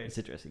 gown. I get what you mean. It's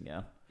a dressing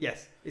gown.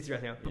 Yes, it's a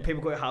dressing gown. But Yeah.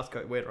 people call it a house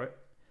coat. Weird, right?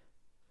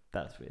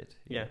 That's weird.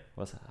 Yeah.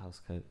 What's that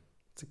house coat?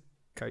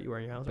 Coat you wear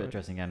in your house. But a Right?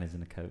 dressing gown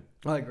isn't a coat.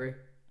 I agree.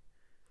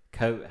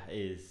 Coat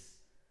is.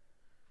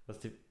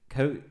 What's the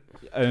coat?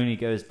 Only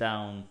goes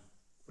down.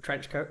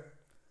 Trench coat.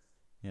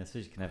 Yeah, so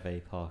you can have a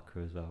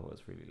Parker as well.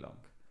 It's really long.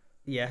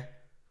 Yeah.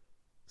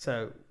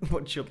 So,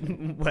 where's I your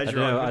don't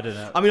know. argument? I don't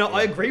know. I mean,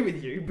 I Yeah. agree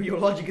with you, but your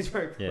logic is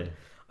very Yeah. flawed.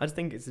 I just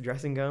think it's a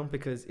dressing gown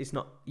because it's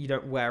not. You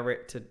don't wear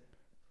it to.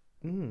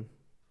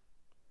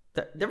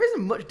 There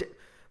isn't much.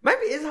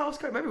 Maybe it is a house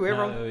coat. Maybe we're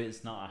wrong. No,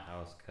 it's not a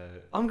house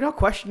coat. I'm now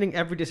questioning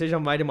every decision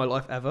I've made in my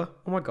life ever.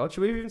 Oh my god,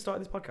 should we even start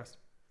this podcast?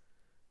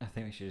 I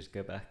think we should just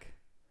go back.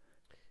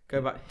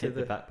 Go back to Hit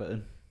the back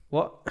button.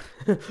 what?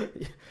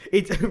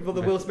 It's for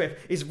the Will Smith.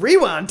 It's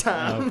rewind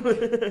time.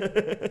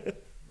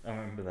 I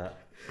remember that.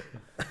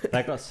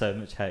 That got so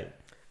much hate.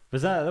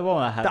 Was that the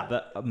one I had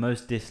that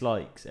most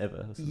dislikes ever?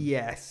 Or something?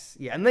 Yes,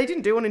 yeah, and they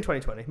didn't do one in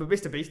 2020, but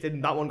Mr. Beast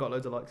didn't. That one got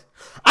loads of likes.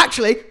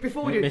 Actually,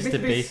 before we do,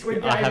 Mr. Beast,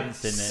 Squid I Game, haven't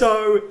seen it.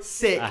 So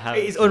sick, I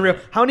haven't it is seen unreal.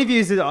 it. How many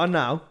views is it on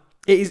now?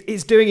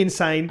 It's doing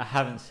insane. I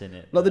haven't seen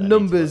it. Like the but I need to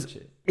numbers- watch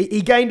it.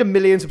 He gained 1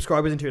 million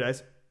subscribers in 2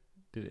 days.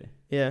 Did it?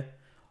 Yeah.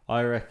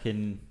 I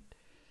reckon.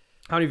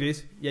 How many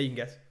views? Yeah, you can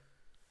guess.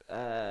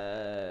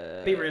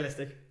 Be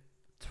realistic.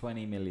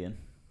 20 million.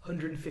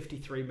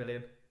 153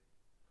 million.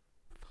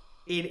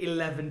 In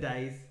 11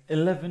 days.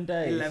 11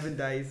 days. 11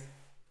 days.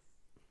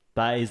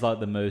 That is like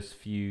the most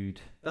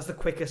viewed. That's the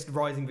quickest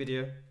rising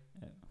video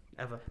Yeah.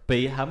 ever.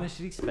 But how much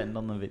did he spend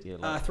on the video?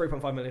 Like,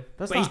 3.5 million.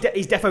 That's But not-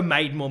 he's defo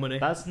made more money.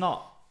 that's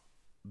not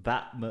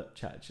that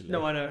much actually.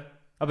 No, I know.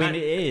 I mean and-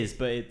 it is,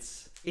 but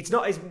it's It's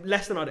not. It's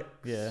less than I'd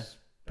yeah.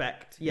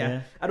 expect.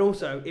 Yeah. And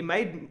also, it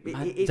made.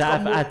 It's to got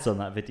have more, ads on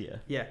that video.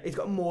 yeah, it's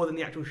got more than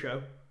the actual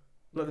show.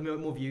 Like the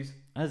more views.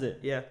 Has it?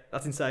 Yeah,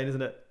 that's insane,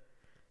 isn't it?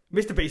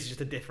 Mr. Beast is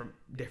just a different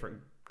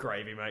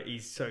gravy, mate.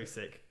 He's so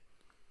sick.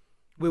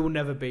 We will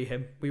never be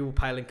him. We will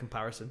pale in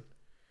comparison.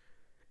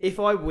 If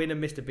I win a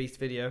Mr. Beast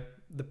video,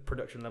 the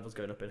production level's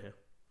going up in here.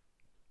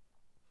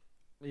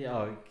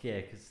 Yeah,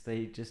 because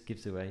they just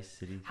gives away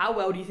silly. How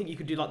well do you think you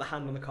could do like the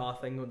hand on the car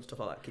thing and stuff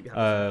like that? Keep your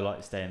hand.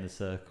 Like stay in the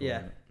circle.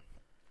 Yeah.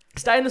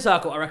 Stay in the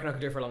circle. I reckon I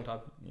could do it for a long time.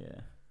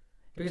 Yeah.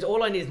 Because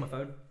all I need is my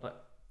phone. Like,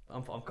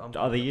 I'm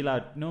Are you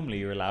allowed? Normally,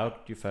 you're allowed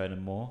your phone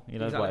and more. You're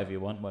allowed Exactly. whatever you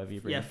want, whatever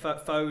you bring. Yeah,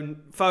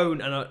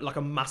 phone, and like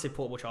a massive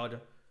portable charger.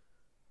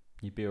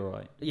 You'd be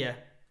alright. Yeah.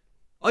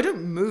 I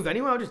don't move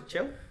anywhere. I just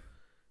chill.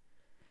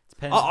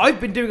 Depends. I've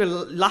been doing a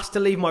last to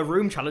leave my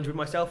room challenge with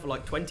myself for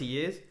like 20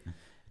 years.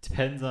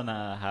 Depends on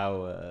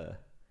how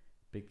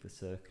big the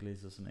circle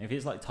is or something. If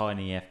it's like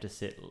tiny, you have to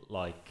sit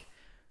like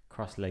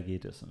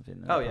cross-legged or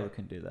something. Then you probably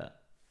can do that.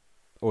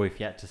 Or if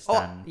you had to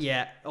stand.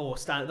 Or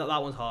stand. That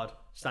one's hard.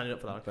 Standing up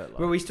for that one. But, like,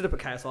 Well, we stood up at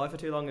KSI for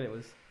too long and it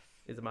was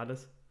a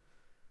madness.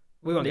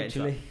 We won't get into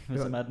that. literally, it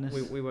was a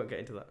madness. We won't get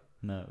into that.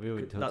 No, we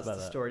already talked That's about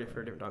the that. story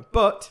for a different time.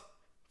 But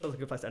that was a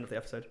good place to end off the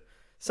episode.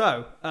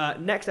 So,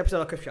 next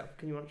episode of Cliff Chat.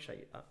 Can you want to show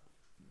you that?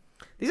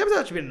 These episodes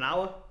have actually been an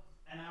hour.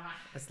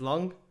 That's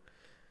long.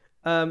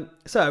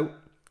 So,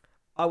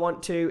 I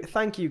want to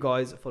thank you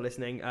guys for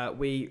listening.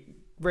 We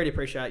really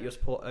appreciate your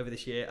support over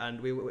this year,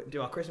 and we will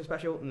do our Christmas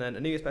special, and then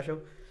a New Year special,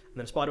 and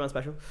then a Spider-Man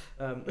special.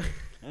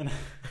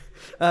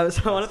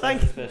 So I want to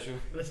thank special.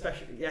 the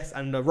special, yes,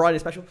 and a Ryan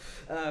special.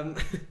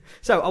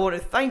 So I want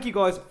to thank you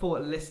guys for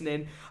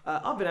listening.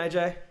 I've been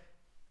AJ.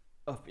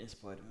 I've been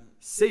Spider-Man.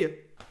 See you.